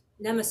ultimate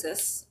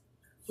nemesis.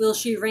 Will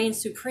she reign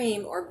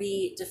supreme or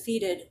be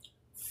defeated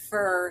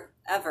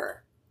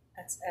forever?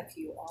 That's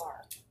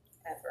F-U-R.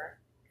 Ever.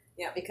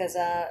 Yeah. Because,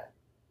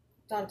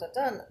 dun dun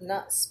dun,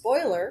 not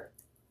spoiler,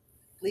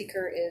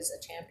 Bleecker is a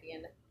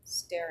champion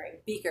staring.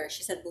 Beaker.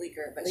 She said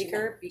Bleecker, but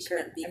Bleecker? she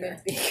meant I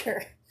meant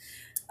Beaker.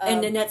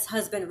 And Nanette's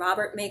husband,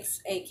 Robert, makes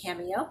a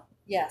cameo.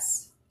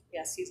 Yes.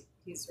 Yes,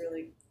 he's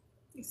really,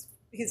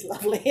 he's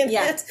lovely in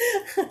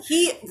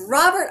it.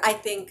 Robert, I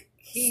think,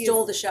 He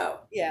stole the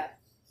show. Yeah.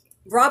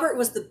 Robert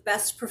was the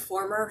best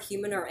performer,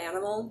 human or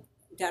animal,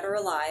 dead or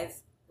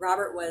alive.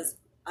 Robert was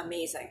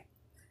amazing.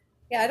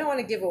 Yeah, I don't want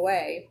to give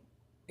away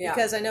Yeah.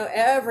 because I know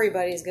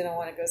everybody's going to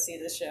want to go see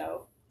this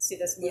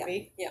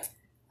movie. Yeah.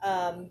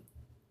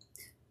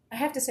 I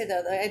have to say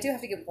though, I do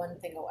have to give one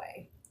thing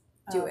away.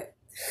 Do it.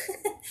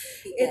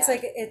 It's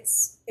like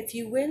if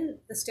you win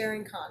the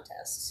staring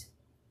contest,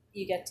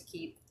 you get to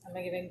keep. Am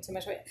I giving too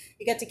much away?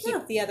 You get to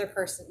keep the other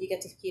person. You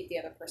get to keep the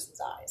other person's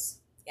eyes.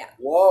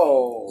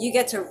 Whoa. You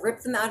get to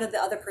rip them out of the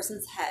other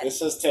person's head.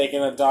 This is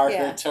taking a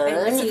darker turn.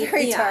 It's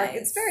very The dark. eyes.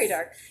 It's very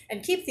dark.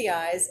 And keep the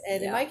eyes.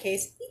 And in my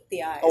case, eat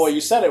the eyes. Oh, well,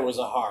 you said it was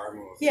a horror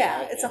movie. Yeah,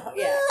 right? it's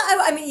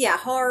I mean, yeah,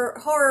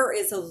 horror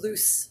is a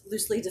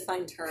loosely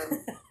defined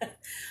term.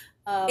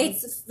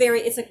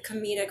 It's a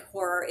comedic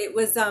horror. It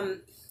was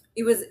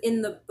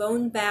in the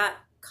Bone Bat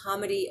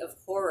Comedy of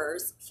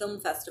Horrors Film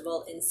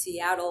Festival in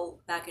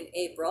Seattle back in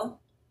April.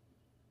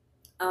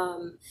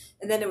 And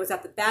then it was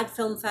at the Bad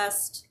Film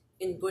Fest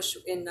in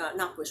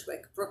not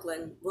Bushwick,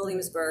 Brooklyn,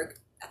 Williamsburg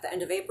at the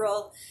end of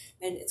April,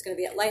 and it's going to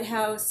be at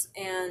Lighthouse.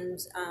 And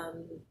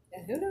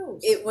who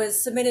knows? it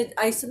was submitted.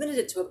 I submitted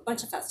it to a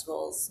bunch of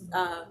festivals.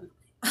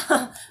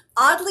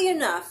 Oddly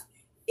enough,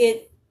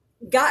 it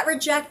got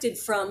rejected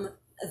from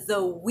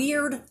the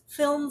Weird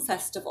Film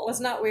Festival. Was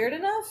not weird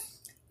enough?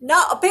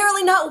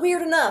 Apparently not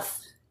weird enough.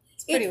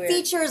 Pretty It weird.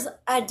 features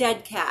a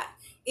dead cat.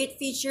 It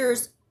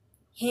features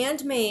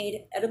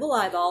handmade edible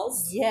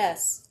eyeballs.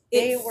 Yes,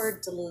 they It's- were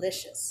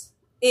delicious.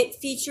 It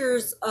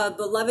features a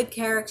beloved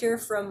character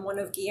from one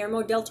of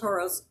Guillermo del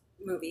Toro's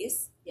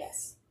movies.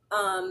 Yes,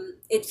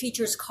 It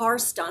features car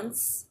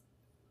stunts.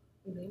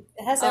 it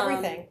has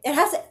everything. It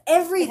has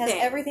everything. It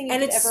has everything you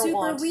and could it's ever super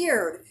want.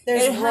 weird.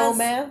 There's It has-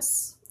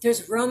 romance.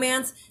 There's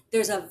romance.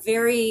 There's a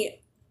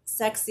very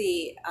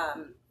sexy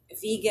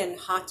vegan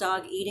hot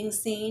dog eating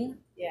scene.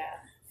 Yeah,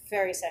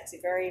 very sexy,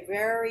 very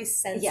very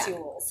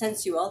sensual. Yeah,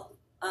 sensual.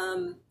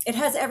 It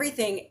has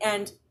everything,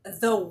 and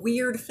the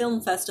Weird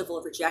Film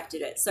Festival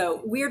rejected it.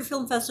 So, Weird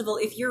Film Festival,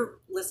 if you're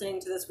listening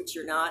to this, which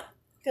you're not,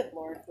 Good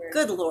lord, weird.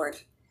 good lord.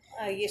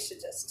 You should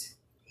just.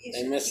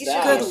 They missed should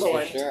out. Good just-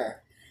 lord. For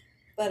sure.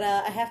 But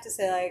I have to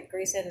say, like,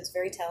 Grace Ann is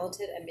very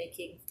talented at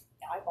making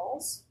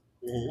eyeballs.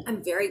 Mhm.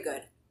 I'm very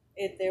good.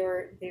 They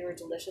were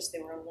delicious. They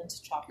were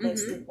Lindt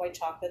chocolates, Mm-hmm. the white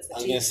chocolates. I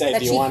was going to say, that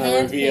do you she want to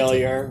reveal hand-painted.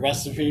 your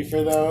recipe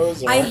for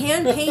those? Or? I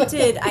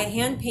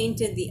hand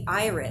painted the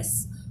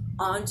iris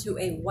onto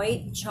a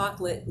white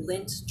chocolate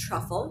Lindt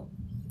truffle.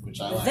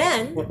 Which I like.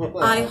 Then I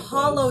I like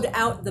hollowed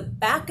out the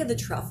back of the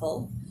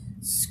truffle,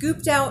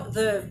 scooped out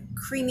the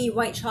creamy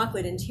white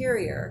chocolate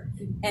interior,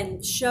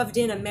 and shoved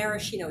in a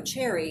maraschino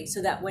cherry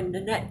so that when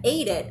Nanette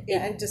ate it,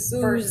 Yeah, it and just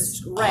oozed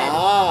burst. red.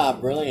 Ah,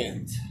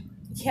 brilliant.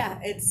 Yeah,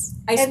 it's.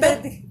 I and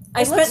spent- the-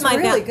 I it spent looks my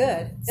really va-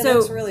 good. It So-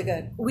 looks really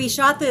good. We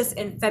shot this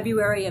in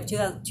February of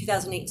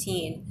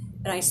 2018,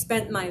 and I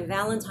spent my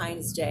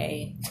Valentine's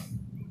Day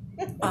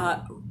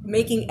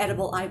making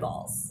edible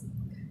eyeballs.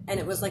 And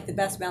it was like the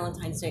best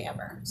Valentine's Day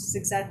ever. Which is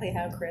exactly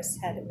how Chris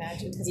had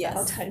imagined his Yes.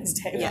 Valentine's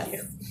Day Yes.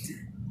 with you.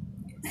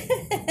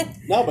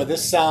 No, but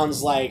this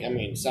sounds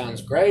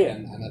sounds great,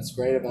 and that's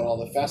great about all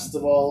the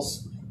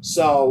festivals.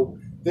 So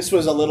this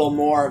was a little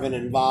more of an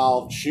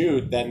involved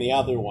shoot than the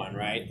other one,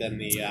 right? Than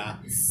the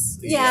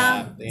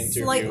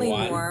interview slightly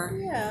one. more.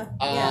 Yeah.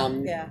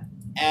 Um, yeah.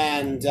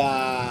 And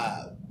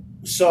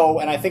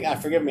and I think,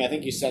 forgive me, I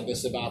think you said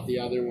this about the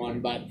other one,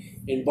 but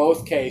in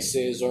both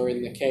cases, or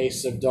in the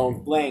case of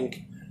Don't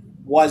Blink,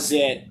 was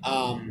it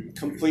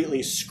completely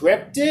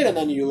scripted and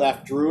then you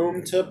left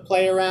room to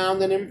play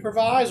around and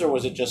improvise, or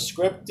was it just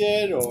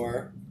scripted,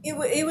 or?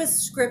 It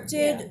was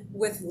scripted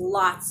with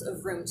lots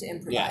of room to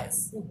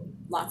improvise. Mhm.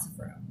 Lots of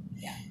room.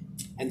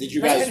 And did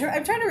you guys?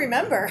 I'm trying to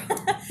remember.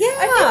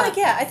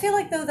 Yeah. I feel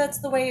like though that's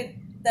the way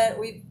that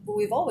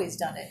we've always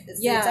done it.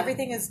 Yeah.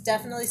 Everything is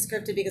definitely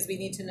scripted because we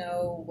need to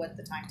know what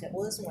the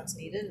timetable is and what's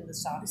needed and the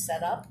song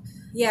set up.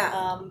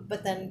 Yeah.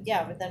 But then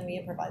we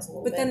improvise a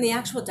little But bit. then the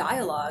actual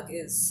dialogue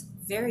is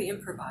very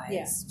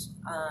improvised.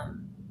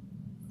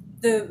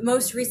 The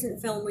most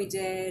recent film we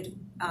did,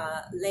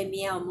 Les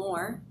Miens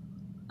Amours,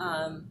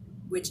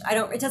 which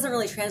it doesn't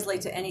really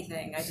translate to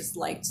anything. I just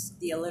liked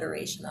the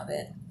alliteration of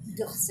it.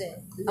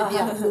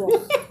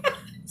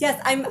 Yes,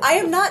 I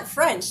am not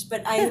French,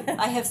 but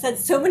I have said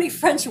so many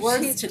French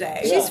words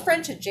today. She's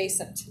French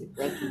adjacent.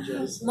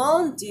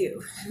 Mon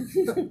Dieu.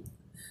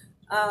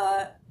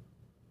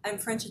 I'm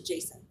French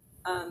adjacent.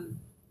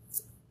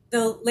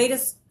 The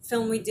latest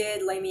film we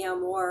did, Les Miens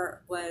Amours,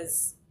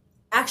 was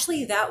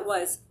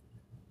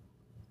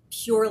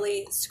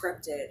purely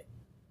scripted,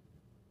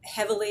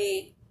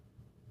 heavily,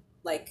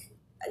 like,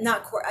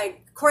 not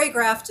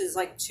choreographed is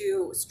like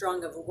too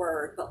strong of a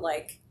word, but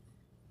like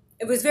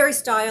it was very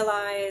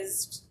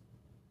stylized,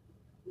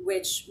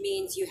 which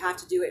means you have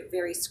to do it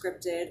very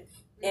scripted.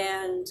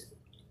 And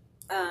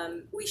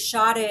we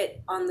shot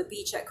it on the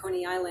beach at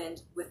Coney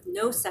Island with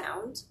no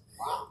sound.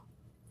 Wow.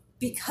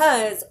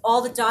 Because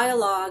all the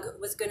dialogue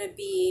was going to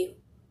be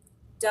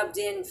dubbed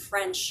in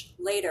French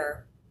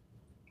later.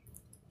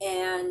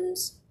 And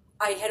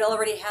I had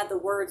already had the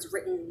words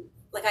written,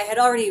 like I had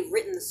already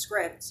written the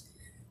script.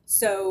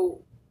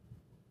 So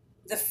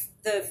the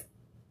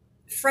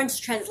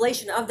French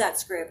translation of that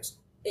script,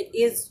 it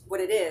is what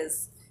it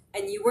is,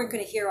 and you weren't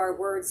going to hear our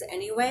words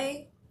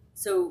anyway,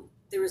 so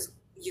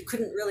you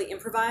couldn't really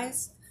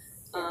improvise.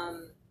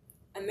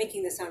 I'm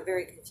making this sound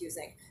very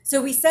confusing.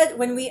 So we said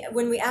when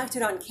we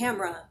acted on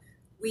camera,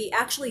 we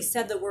actually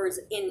said the words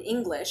in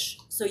English,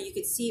 so you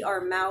could see our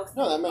mouth.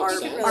 No, that makes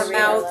sense. Our Really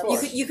mouth.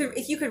 read You could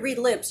if you could read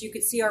lips, you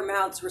could see our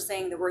mouths were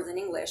saying the words in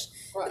English.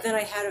 Right. But then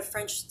I had a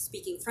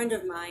French-speaking friend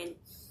of mine.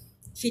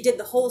 She did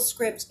the whole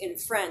script in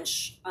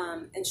French,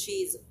 and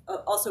she's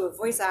also a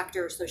voice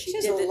actor, so She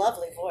has a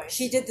lovely voice.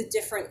 she did the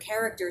different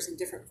characters in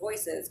different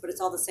voices, but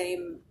it's all the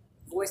same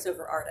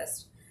voiceover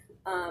artist.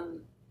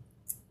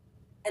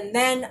 And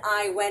then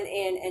I went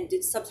in and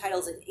did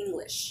subtitles in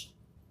English.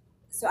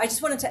 So I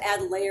just wanted to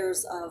add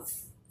layers of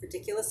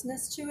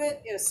ridiculousness to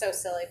it. It was so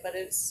silly, but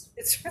it's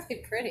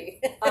really pretty.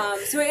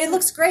 So it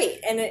looks great,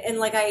 and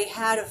like I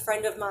had a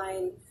friend of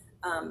mine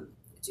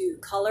do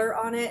color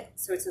on it,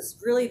 so it's this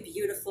really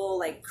beautiful,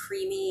 like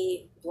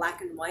creamy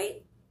black and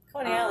white.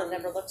 Coney Island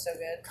never looked so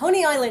good.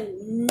 Coney Island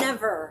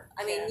never.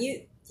 I mean,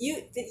 Yeah.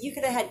 you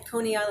could have had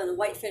Coney Island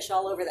whitefish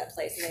all over that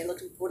place, and they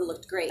would have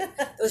looked great.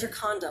 Those are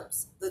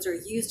condoms. Those are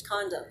used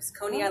condoms.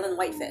 Coney Island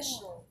whitefish.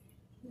 Oh.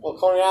 Well,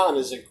 Coney Island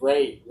is a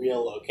great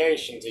real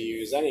location to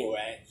use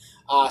anyway.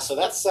 So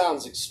that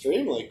sounds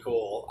extremely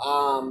cool.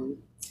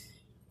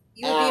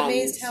 You would be And-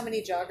 amazed how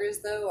many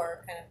joggers, though,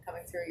 are kind of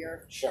coming through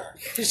your Sure,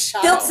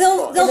 shot.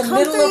 They'll in the come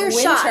middle through of your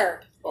winter.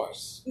 shot. of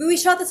course. We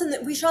shot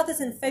this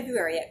in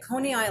February at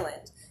Coney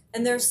Island,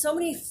 and there's so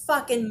many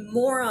fucking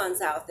morons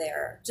out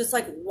there just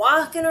like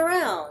walking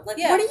around. Like,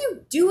 Yeah. what are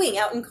you doing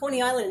out in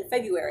Coney Island in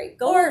February?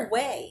 Go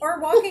away. Or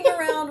walking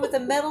around with a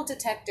metal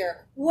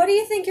detector. What do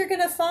you think you're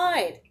going to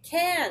find?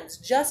 Cans.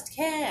 Just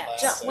cans.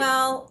 Classic.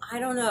 Well, I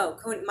don't know.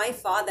 My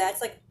father, that's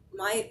like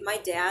my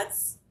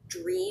dad's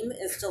dream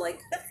is to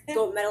like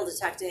go metal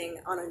detecting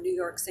on a New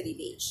York City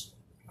beach.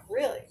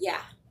 Really?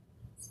 Yeah.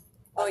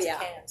 Oh Lots of yeah.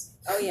 Cans.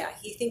 Oh yeah.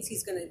 He thinks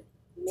he's gonna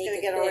make gonna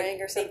it get a big,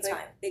 ring or something?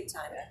 Big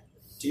time.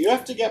 Do you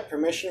have to get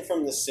permission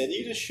from the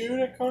city to shoot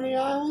at Coney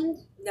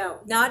Island?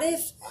 No, not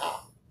if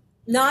Wow.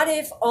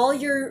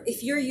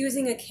 if you're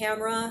using a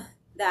camera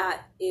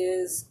that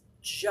is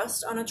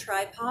just on a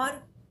tripod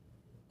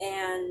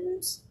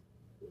and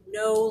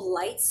no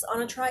lights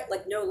on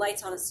no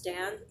lights on a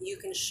stand, you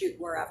can shoot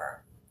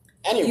wherever.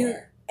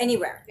 Anywhere.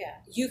 Anywhere. Yeah.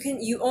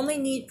 You only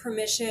need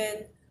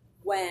permission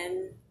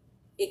when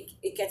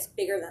it gets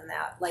bigger than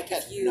that. Like I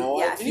if had you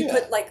no if you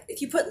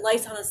idea. put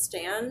lights on a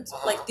stand,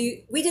 Uh-huh.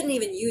 we didn't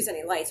even use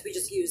any lights. We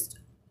just used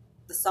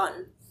the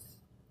sun.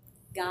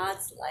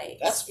 God's light.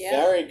 That's Yeah.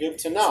 very good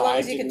to know. As long I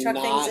as you did can truck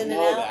not things in and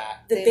know out.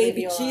 that. the They leave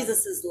baby you alone.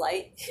 Jesus'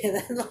 light.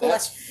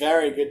 That's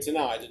very good to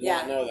know. I did Yeah.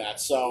 not know that.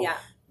 So Yeah.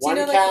 one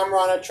Do you know, camera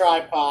on a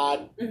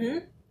tripod, hmm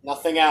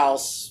nothing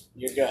else,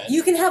 you're good.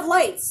 You can have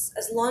lights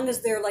as long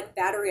as they're like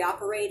battery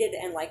operated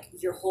and like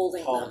you're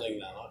holding them. Holding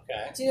them,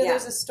 okay. Do you know Yeah.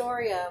 there's a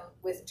story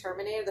with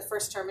Terminator, the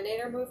first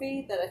Terminator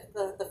movie, that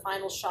the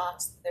final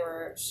shots they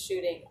were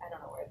shooting, I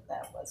don't know where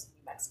that was,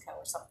 New Mexico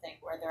or something,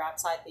 where they're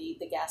outside the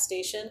gas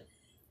station.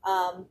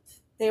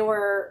 They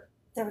were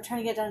trying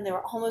to get done. They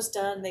were almost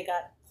done. They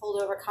got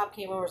pulled over. A cop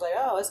came over. Was like,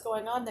 "Oh, what's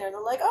going on there?" And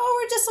they're like, "Oh,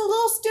 we're just a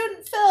little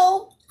student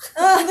film."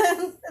 And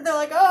then they're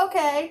like, "Oh,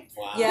 okay."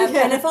 Wow. Yeah,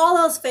 Yeah. and if all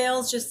else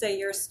fails, just say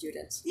you're a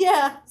student.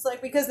 Yeah, it's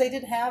like because they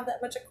didn't have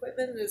that much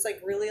equipment. It was like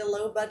really a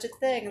low budget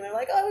thing, and they're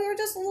like, "Oh, we were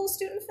just a little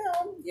student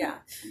film." Yeah.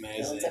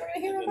 Amazing. No one's ever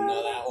gonna hear I didn't about know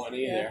it. that one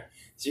either. Yeah.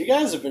 So you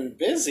guys have been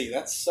busy.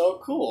 That's so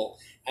cool.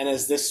 And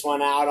is this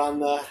one out on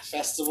the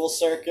festival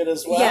circuit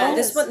as well? Yeah,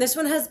 this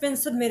one has been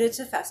submitted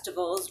to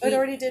festivals. It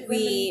already did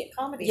we- Women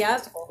Comedy Yep,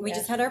 Festival. we Yeah.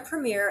 just had our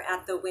premiere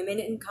at the Women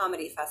in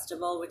Comedy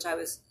Festival, which I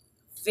was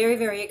very,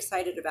 very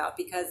excited about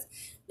because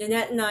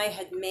Nanette and I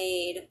had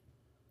made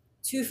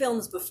 2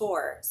 films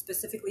before,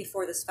 specifically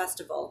for this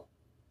festival.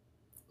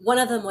 One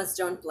of them was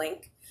Don't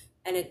Blink,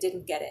 and it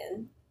didn't get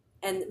in.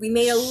 And we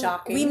made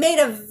Shocking.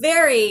 a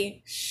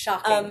very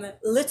Shocking.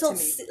 little to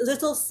me.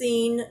 little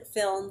scene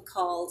film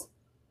called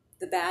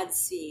The Bad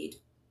Seed.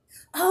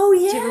 Oh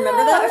yeah, Do you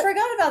remember that? I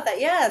forgot about that.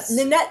 Yes,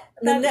 Nanette,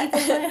 About Evil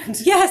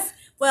Land. yes.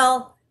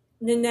 Well,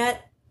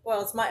 Nanette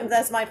well,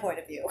 that's my point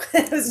of view.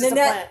 It was just a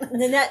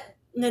plan.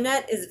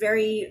 Nanette is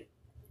very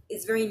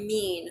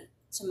mean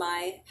to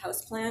my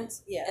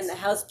houseplant, Yes. and the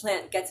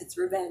houseplant gets its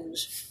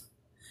revenge.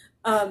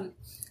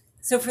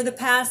 So for the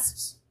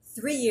past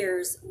 3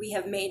 years, we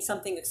have made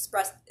something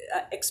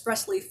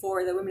expressly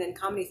for the Women in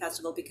Comedy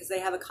Festival because they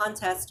have a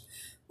contest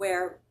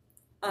where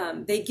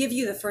they give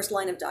you the first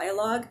line of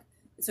dialogue.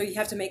 So you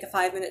have to make a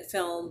 5-minute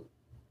film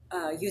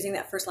using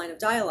that first line of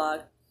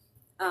dialogue.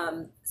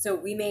 So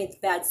we made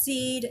Bad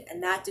Seed,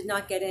 and that did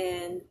not get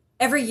in.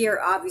 Every year,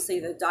 obviously,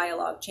 the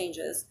dialogue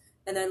changes.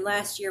 And then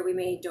last year, we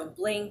made Don't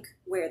Blink,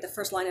 where the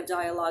first line of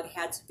dialogue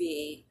had to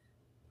be,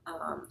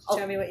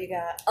 Show me what you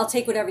got. I'll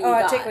take whatever you Oh,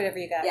 got. I'll take whatever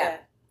you got. Yeah.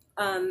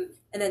 Yeah.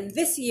 And then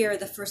this year,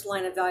 the first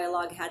line of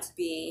dialogue had to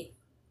be,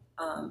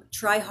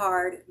 try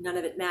hard, none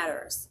of it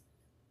matters.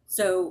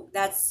 So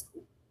that's,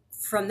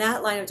 from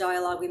that line of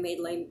dialogue, we made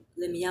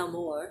Le Mien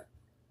Mort.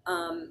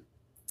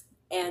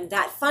 and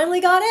that finally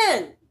got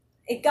in.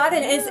 It got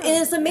in, and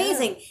it's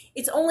amazing. Yeah.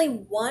 It's only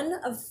 1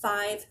 of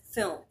 5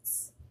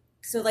 films,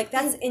 so like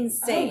that's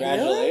insane.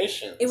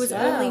 Congratulations. It was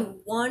Wow. only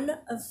 1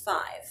 of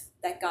 5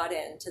 that got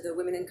into the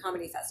Women in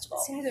Comedy Festival.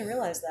 See, I didn't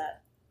realize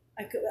that.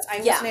 I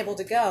Yeah. wasn't able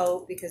to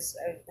go because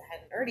I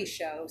had an Ernie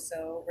show,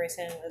 so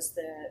Rayson was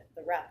the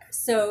rep.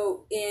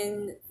 So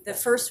in the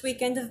first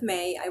weekend of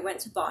May, I went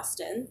to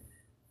Boston,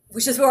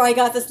 which is where I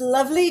got this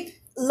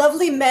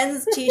lovely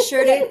men's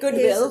T-shirt at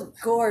Goodwill.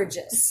 It's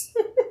gorgeous.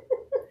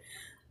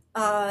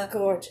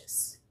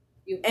 Gorgeous.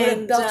 You put a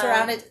and, belt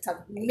around it, it's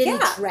a mini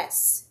yeah.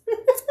 dress.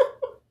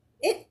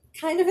 It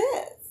kind of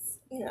is,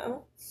 you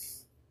know.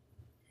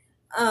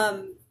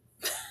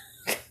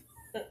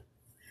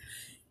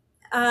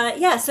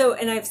 Yeah. So,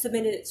 and I've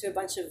submitted it to a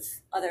bunch of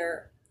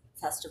other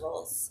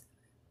festivals,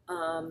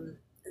 and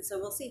so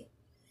we'll see.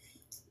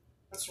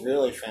 That's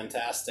really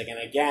fantastic. And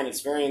again,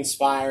 it's very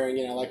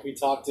inspiring, like we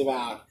talked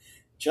about.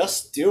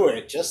 Just do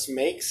it. Just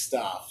make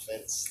stuff.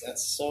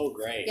 That's so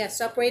great. Yeah,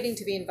 stop waiting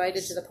to be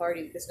invited to the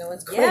party because no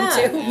one's going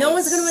Yeah. to. No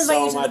one's going to invite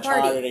you to so the much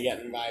party. harder to get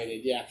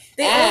invited, yeah.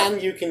 They And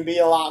you can be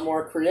a lot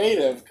more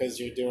creative because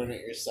you're doing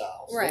it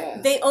yourself. Right.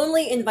 Yeah. They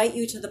only invite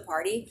you to the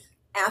party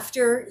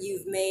after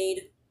you've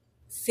made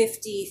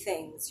 50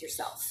 things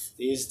yourself.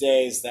 These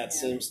days, that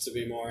Yeah. seems to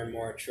be more and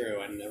more true,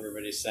 and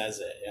everybody says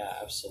it. Yeah,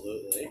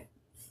 absolutely.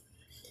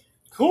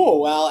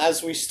 Cool. Well,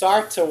 as we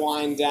start to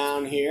wind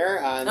down here,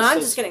 I'm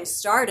just getting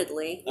started,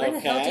 Lee. Where the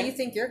hell Okay. do you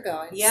think you're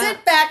going? Yeah.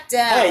 Sit back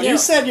down. Hey, you No.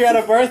 said you had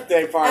a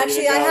birthday party.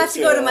 Actually, I have to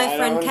go to my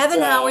friend Kevin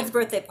Howard. Howard's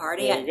birthday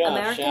party There at you go.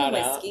 American Shout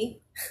out.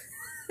 Whiskey.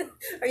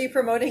 Are you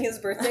promoting his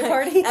birthday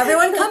party?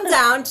 Everyone come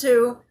down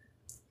to,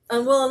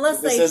 well,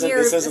 unless This they isn't, hear...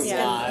 this isn't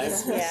yeah. live. Yeah.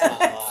 It's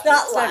not live. It's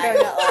not It's not live.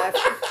 going out live.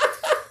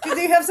 You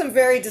do have some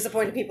very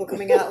disappointed people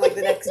coming out like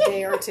the next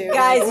day or two.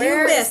 Guys,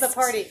 Where you is the missed.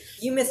 party?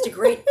 You missed a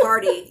great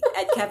party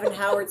at Kevin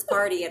Howard's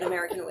party at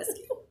American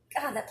Whiskey.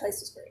 God, that place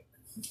was great.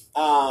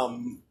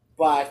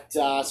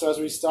 So as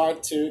we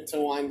start to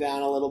wind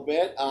down a little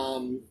bit,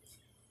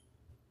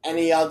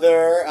 any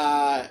other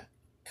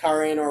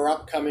current or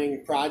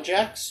upcoming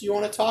projects you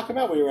want to talk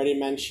about? We already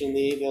mentioned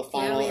the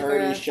final we have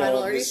Ernie our show final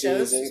of the Ernie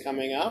shows. season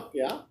coming up.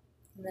 Yeah.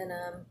 And then,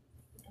 I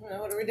don't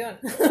know, what are we doing?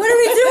 What are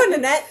we doing,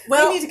 Annette?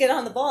 Well, we need to get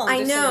on the ball and I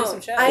do know. some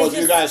shows. I Well, do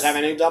you just- guys have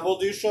any double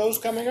do shows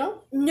coming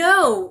up?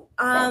 no,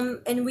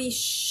 and we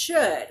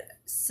should.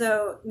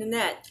 So,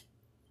 Nanette,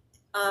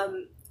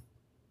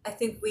 I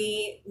think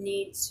we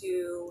need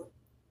to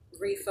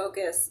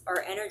refocus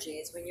our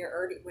energies when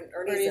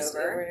Ernie's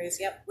over. Ernie's,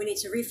 yep. We need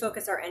to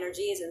refocus our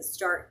energies and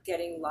start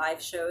getting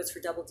live shows for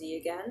Double D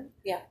again.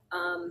 Yeah.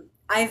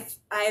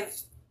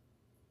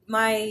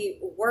 My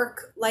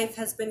work life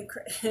has been,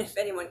 if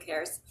anyone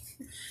cares,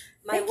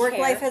 my They work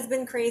care. life has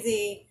been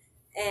crazy,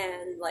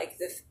 and like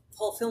the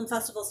whole film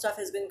festival stuff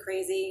has been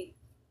crazy.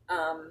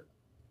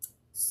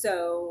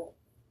 So,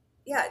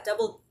 yeah,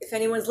 if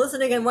anyone's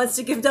listening and wants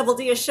to give Double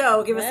D a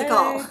show, give us a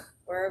call.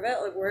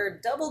 We're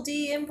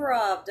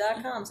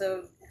doubledimprov.com,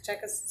 so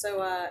check us.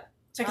 So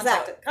Check us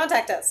out.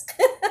 Contact us.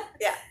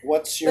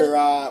 What's your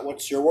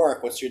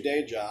work? What's your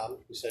day job?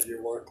 You said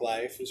your work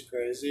life is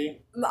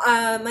crazy.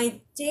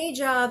 My day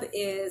job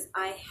is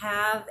I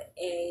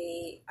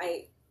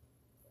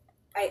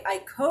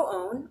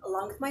co-own,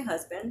 along with my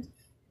husband,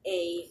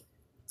 a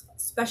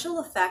special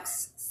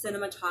effects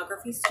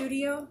cinematography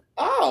studio.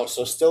 Oh,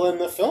 so still in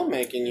the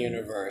filmmaking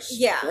universe.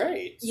 Yeah.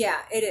 Great. Yeah,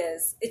 it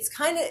is. It's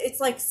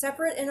like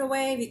separate in a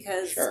way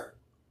because Sure.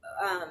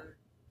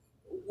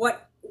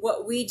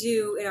 what we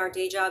do in our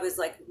day job is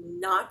like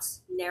not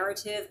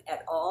narrative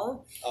at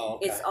all. Oh,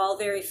 okay. It's all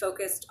very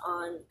focused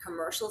on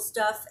commercial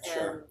stuff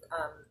Sure. and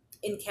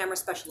in-camera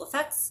special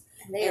effects.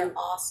 And they are And-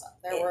 awesome.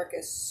 Their work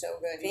is so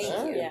good.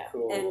 Thank you. Yeah.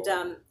 Cool.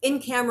 And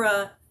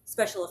in-camera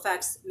special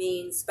effects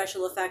means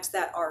special effects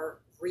that are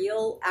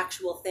real,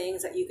 actual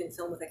things that you can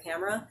film with a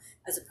camera,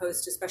 as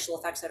opposed to special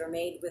effects that are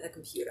made with a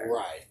computer.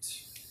 Right.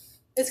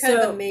 It's kind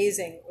of So-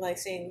 amazing, like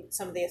seeing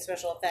some of the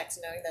special effects,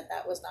 knowing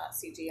that was not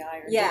CGI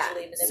or Yeah.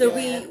 digitally So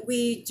manipulated.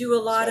 we do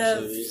a lot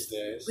Especially of these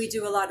days. we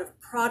do a lot of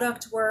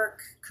product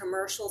work,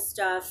 commercial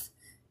stuff.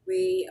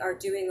 We are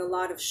doing a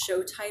lot of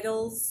show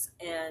titles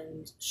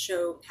and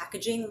show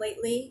packaging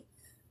lately.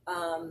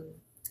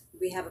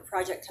 We have a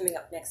project coming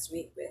up next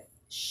week with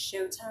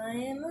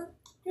Showtime.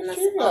 And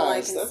that's you all I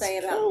guys. can That's say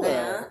about killer.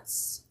 that.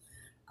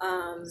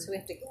 So we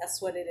have to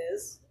guess what it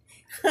is.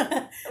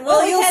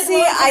 Well, you'll can't- see.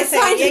 we I can't say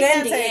signed it. You an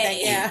can't say NDA.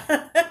 anything,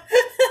 Yeah.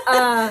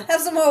 Uh,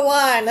 Have some more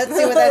wine. Let's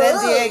see what that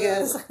NDA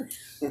goes.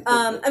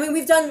 I mean,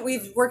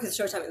 we've worked with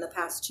Showtime in the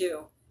past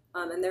too,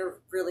 and they're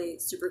really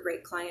super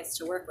great clients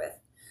to work with.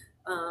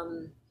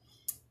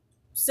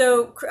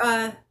 So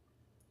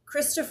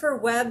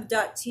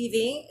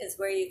ChristopherWebb.tv is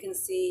where you can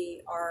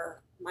see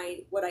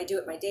what I do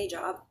at my day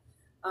job.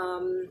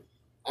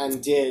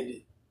 And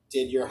did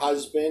your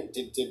husband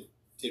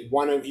did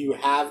one of you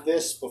have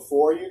this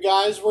before you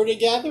guys were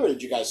together, or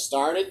did you guys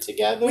start it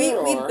together? We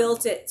or?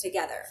 built it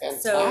together.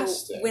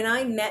 Fantastic. So when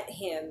I met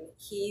him,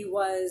 he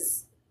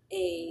was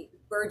a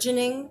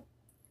burgeoning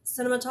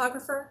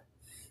cinematographer.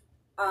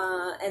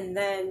 and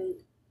then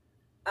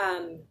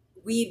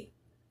we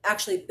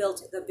actually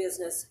built the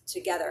business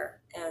together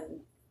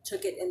and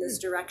took it in this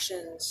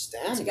direction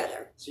Outstanding.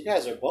 together. So you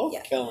guys are both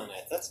Yeah. killing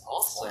it. That's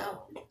awesome.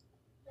 Wow.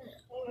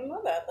 I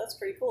love that. That's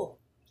pretty cool.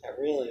 That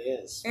really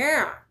is.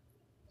 Yeah.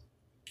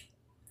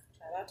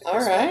 Shout out to All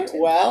Chris right. Brown,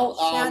 too. Well,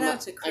 Shout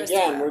out to Chris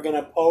again, Brown. we're going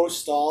to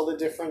post all the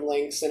different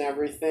links and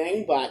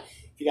everything, but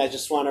if you guys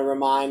just want to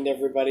remind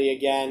everybody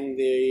again,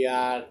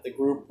 the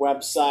group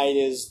website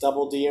is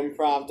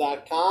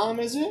doubledimprov.com,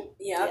 is it?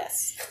 Yeah.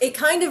 Yes. It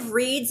kind of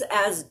reads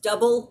as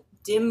double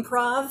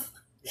dimprov.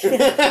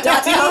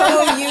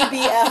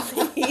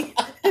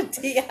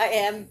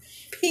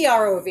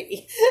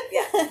 DOUBLEDIMPROV.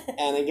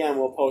 And again,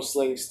 we'll post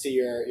links to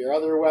your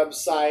other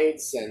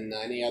websites and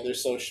any other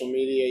social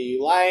media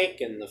you like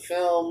and the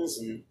films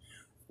and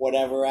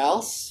whatever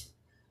else.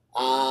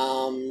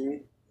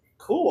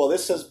 Cool. Well,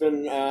 this has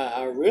been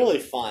really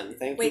fun.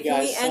 Thank Wait, you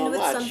guys can we end so with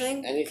much.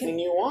 something? Anything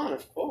you want,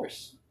 of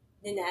course.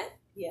 Nanette,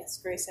 Yes,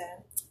 Grace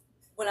Ann.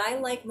 what I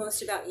like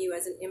most about you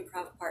as an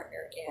improv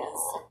partner is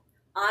Aw.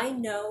 I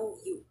know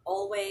you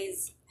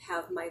always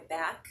have my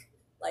back.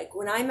 Like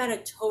when I'm at a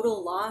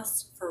total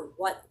loss for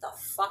what the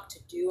fuck to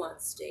do on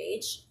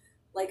stage,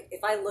 like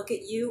if I look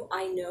at you,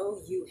 I know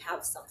you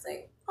have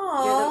something.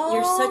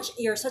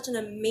 You're such an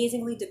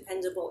amazingly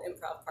dependable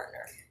improv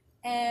partner.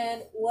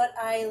 And what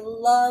I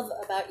love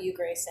about you,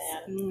 Grace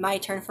Ann, My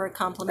turn for a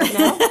compliment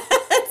now.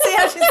 see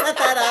how she set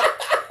that up,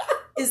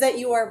 is that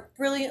you are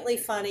brilliantly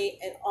funny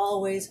and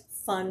always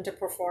fun to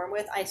perform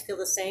with. I feel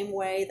the same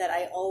way that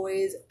I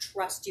always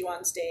trust you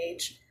on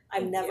stage.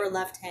 I'm Thank never you.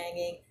 left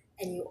hanging,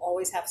 and you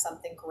always have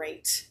something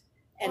great.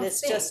 And Oh,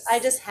 it's thanks. just, I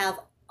just have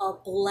a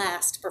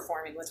blast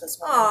performing with this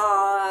woman.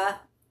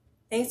 Aw,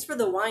 thanks for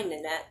the wine,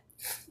 Nanette.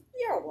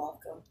 You're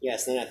welcome.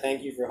 Yes, Nana,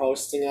 thank you for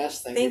hosting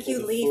us. Thank you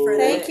you, for the Lee, food. for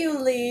Thank you,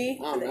 Lee.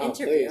 Oh, for the no,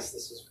 interview. please.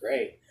 This was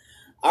great.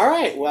 All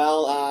right.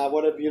 Well,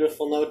 what a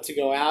beautiful note to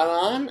go out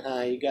on.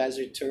 You guys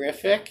are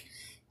terrific.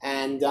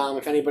 And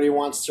if anybody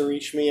wants to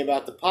reach me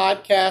about the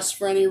podcast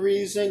for any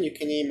reason, you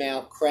can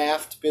email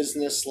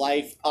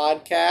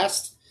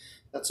craftbusinesslifepodcast.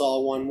 That's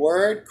all one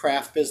word,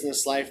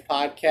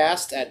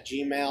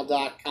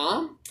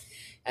 craftbusinesslifepodcast@gmail.com.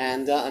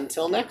 And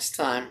until next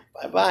time,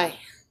 bye-bye.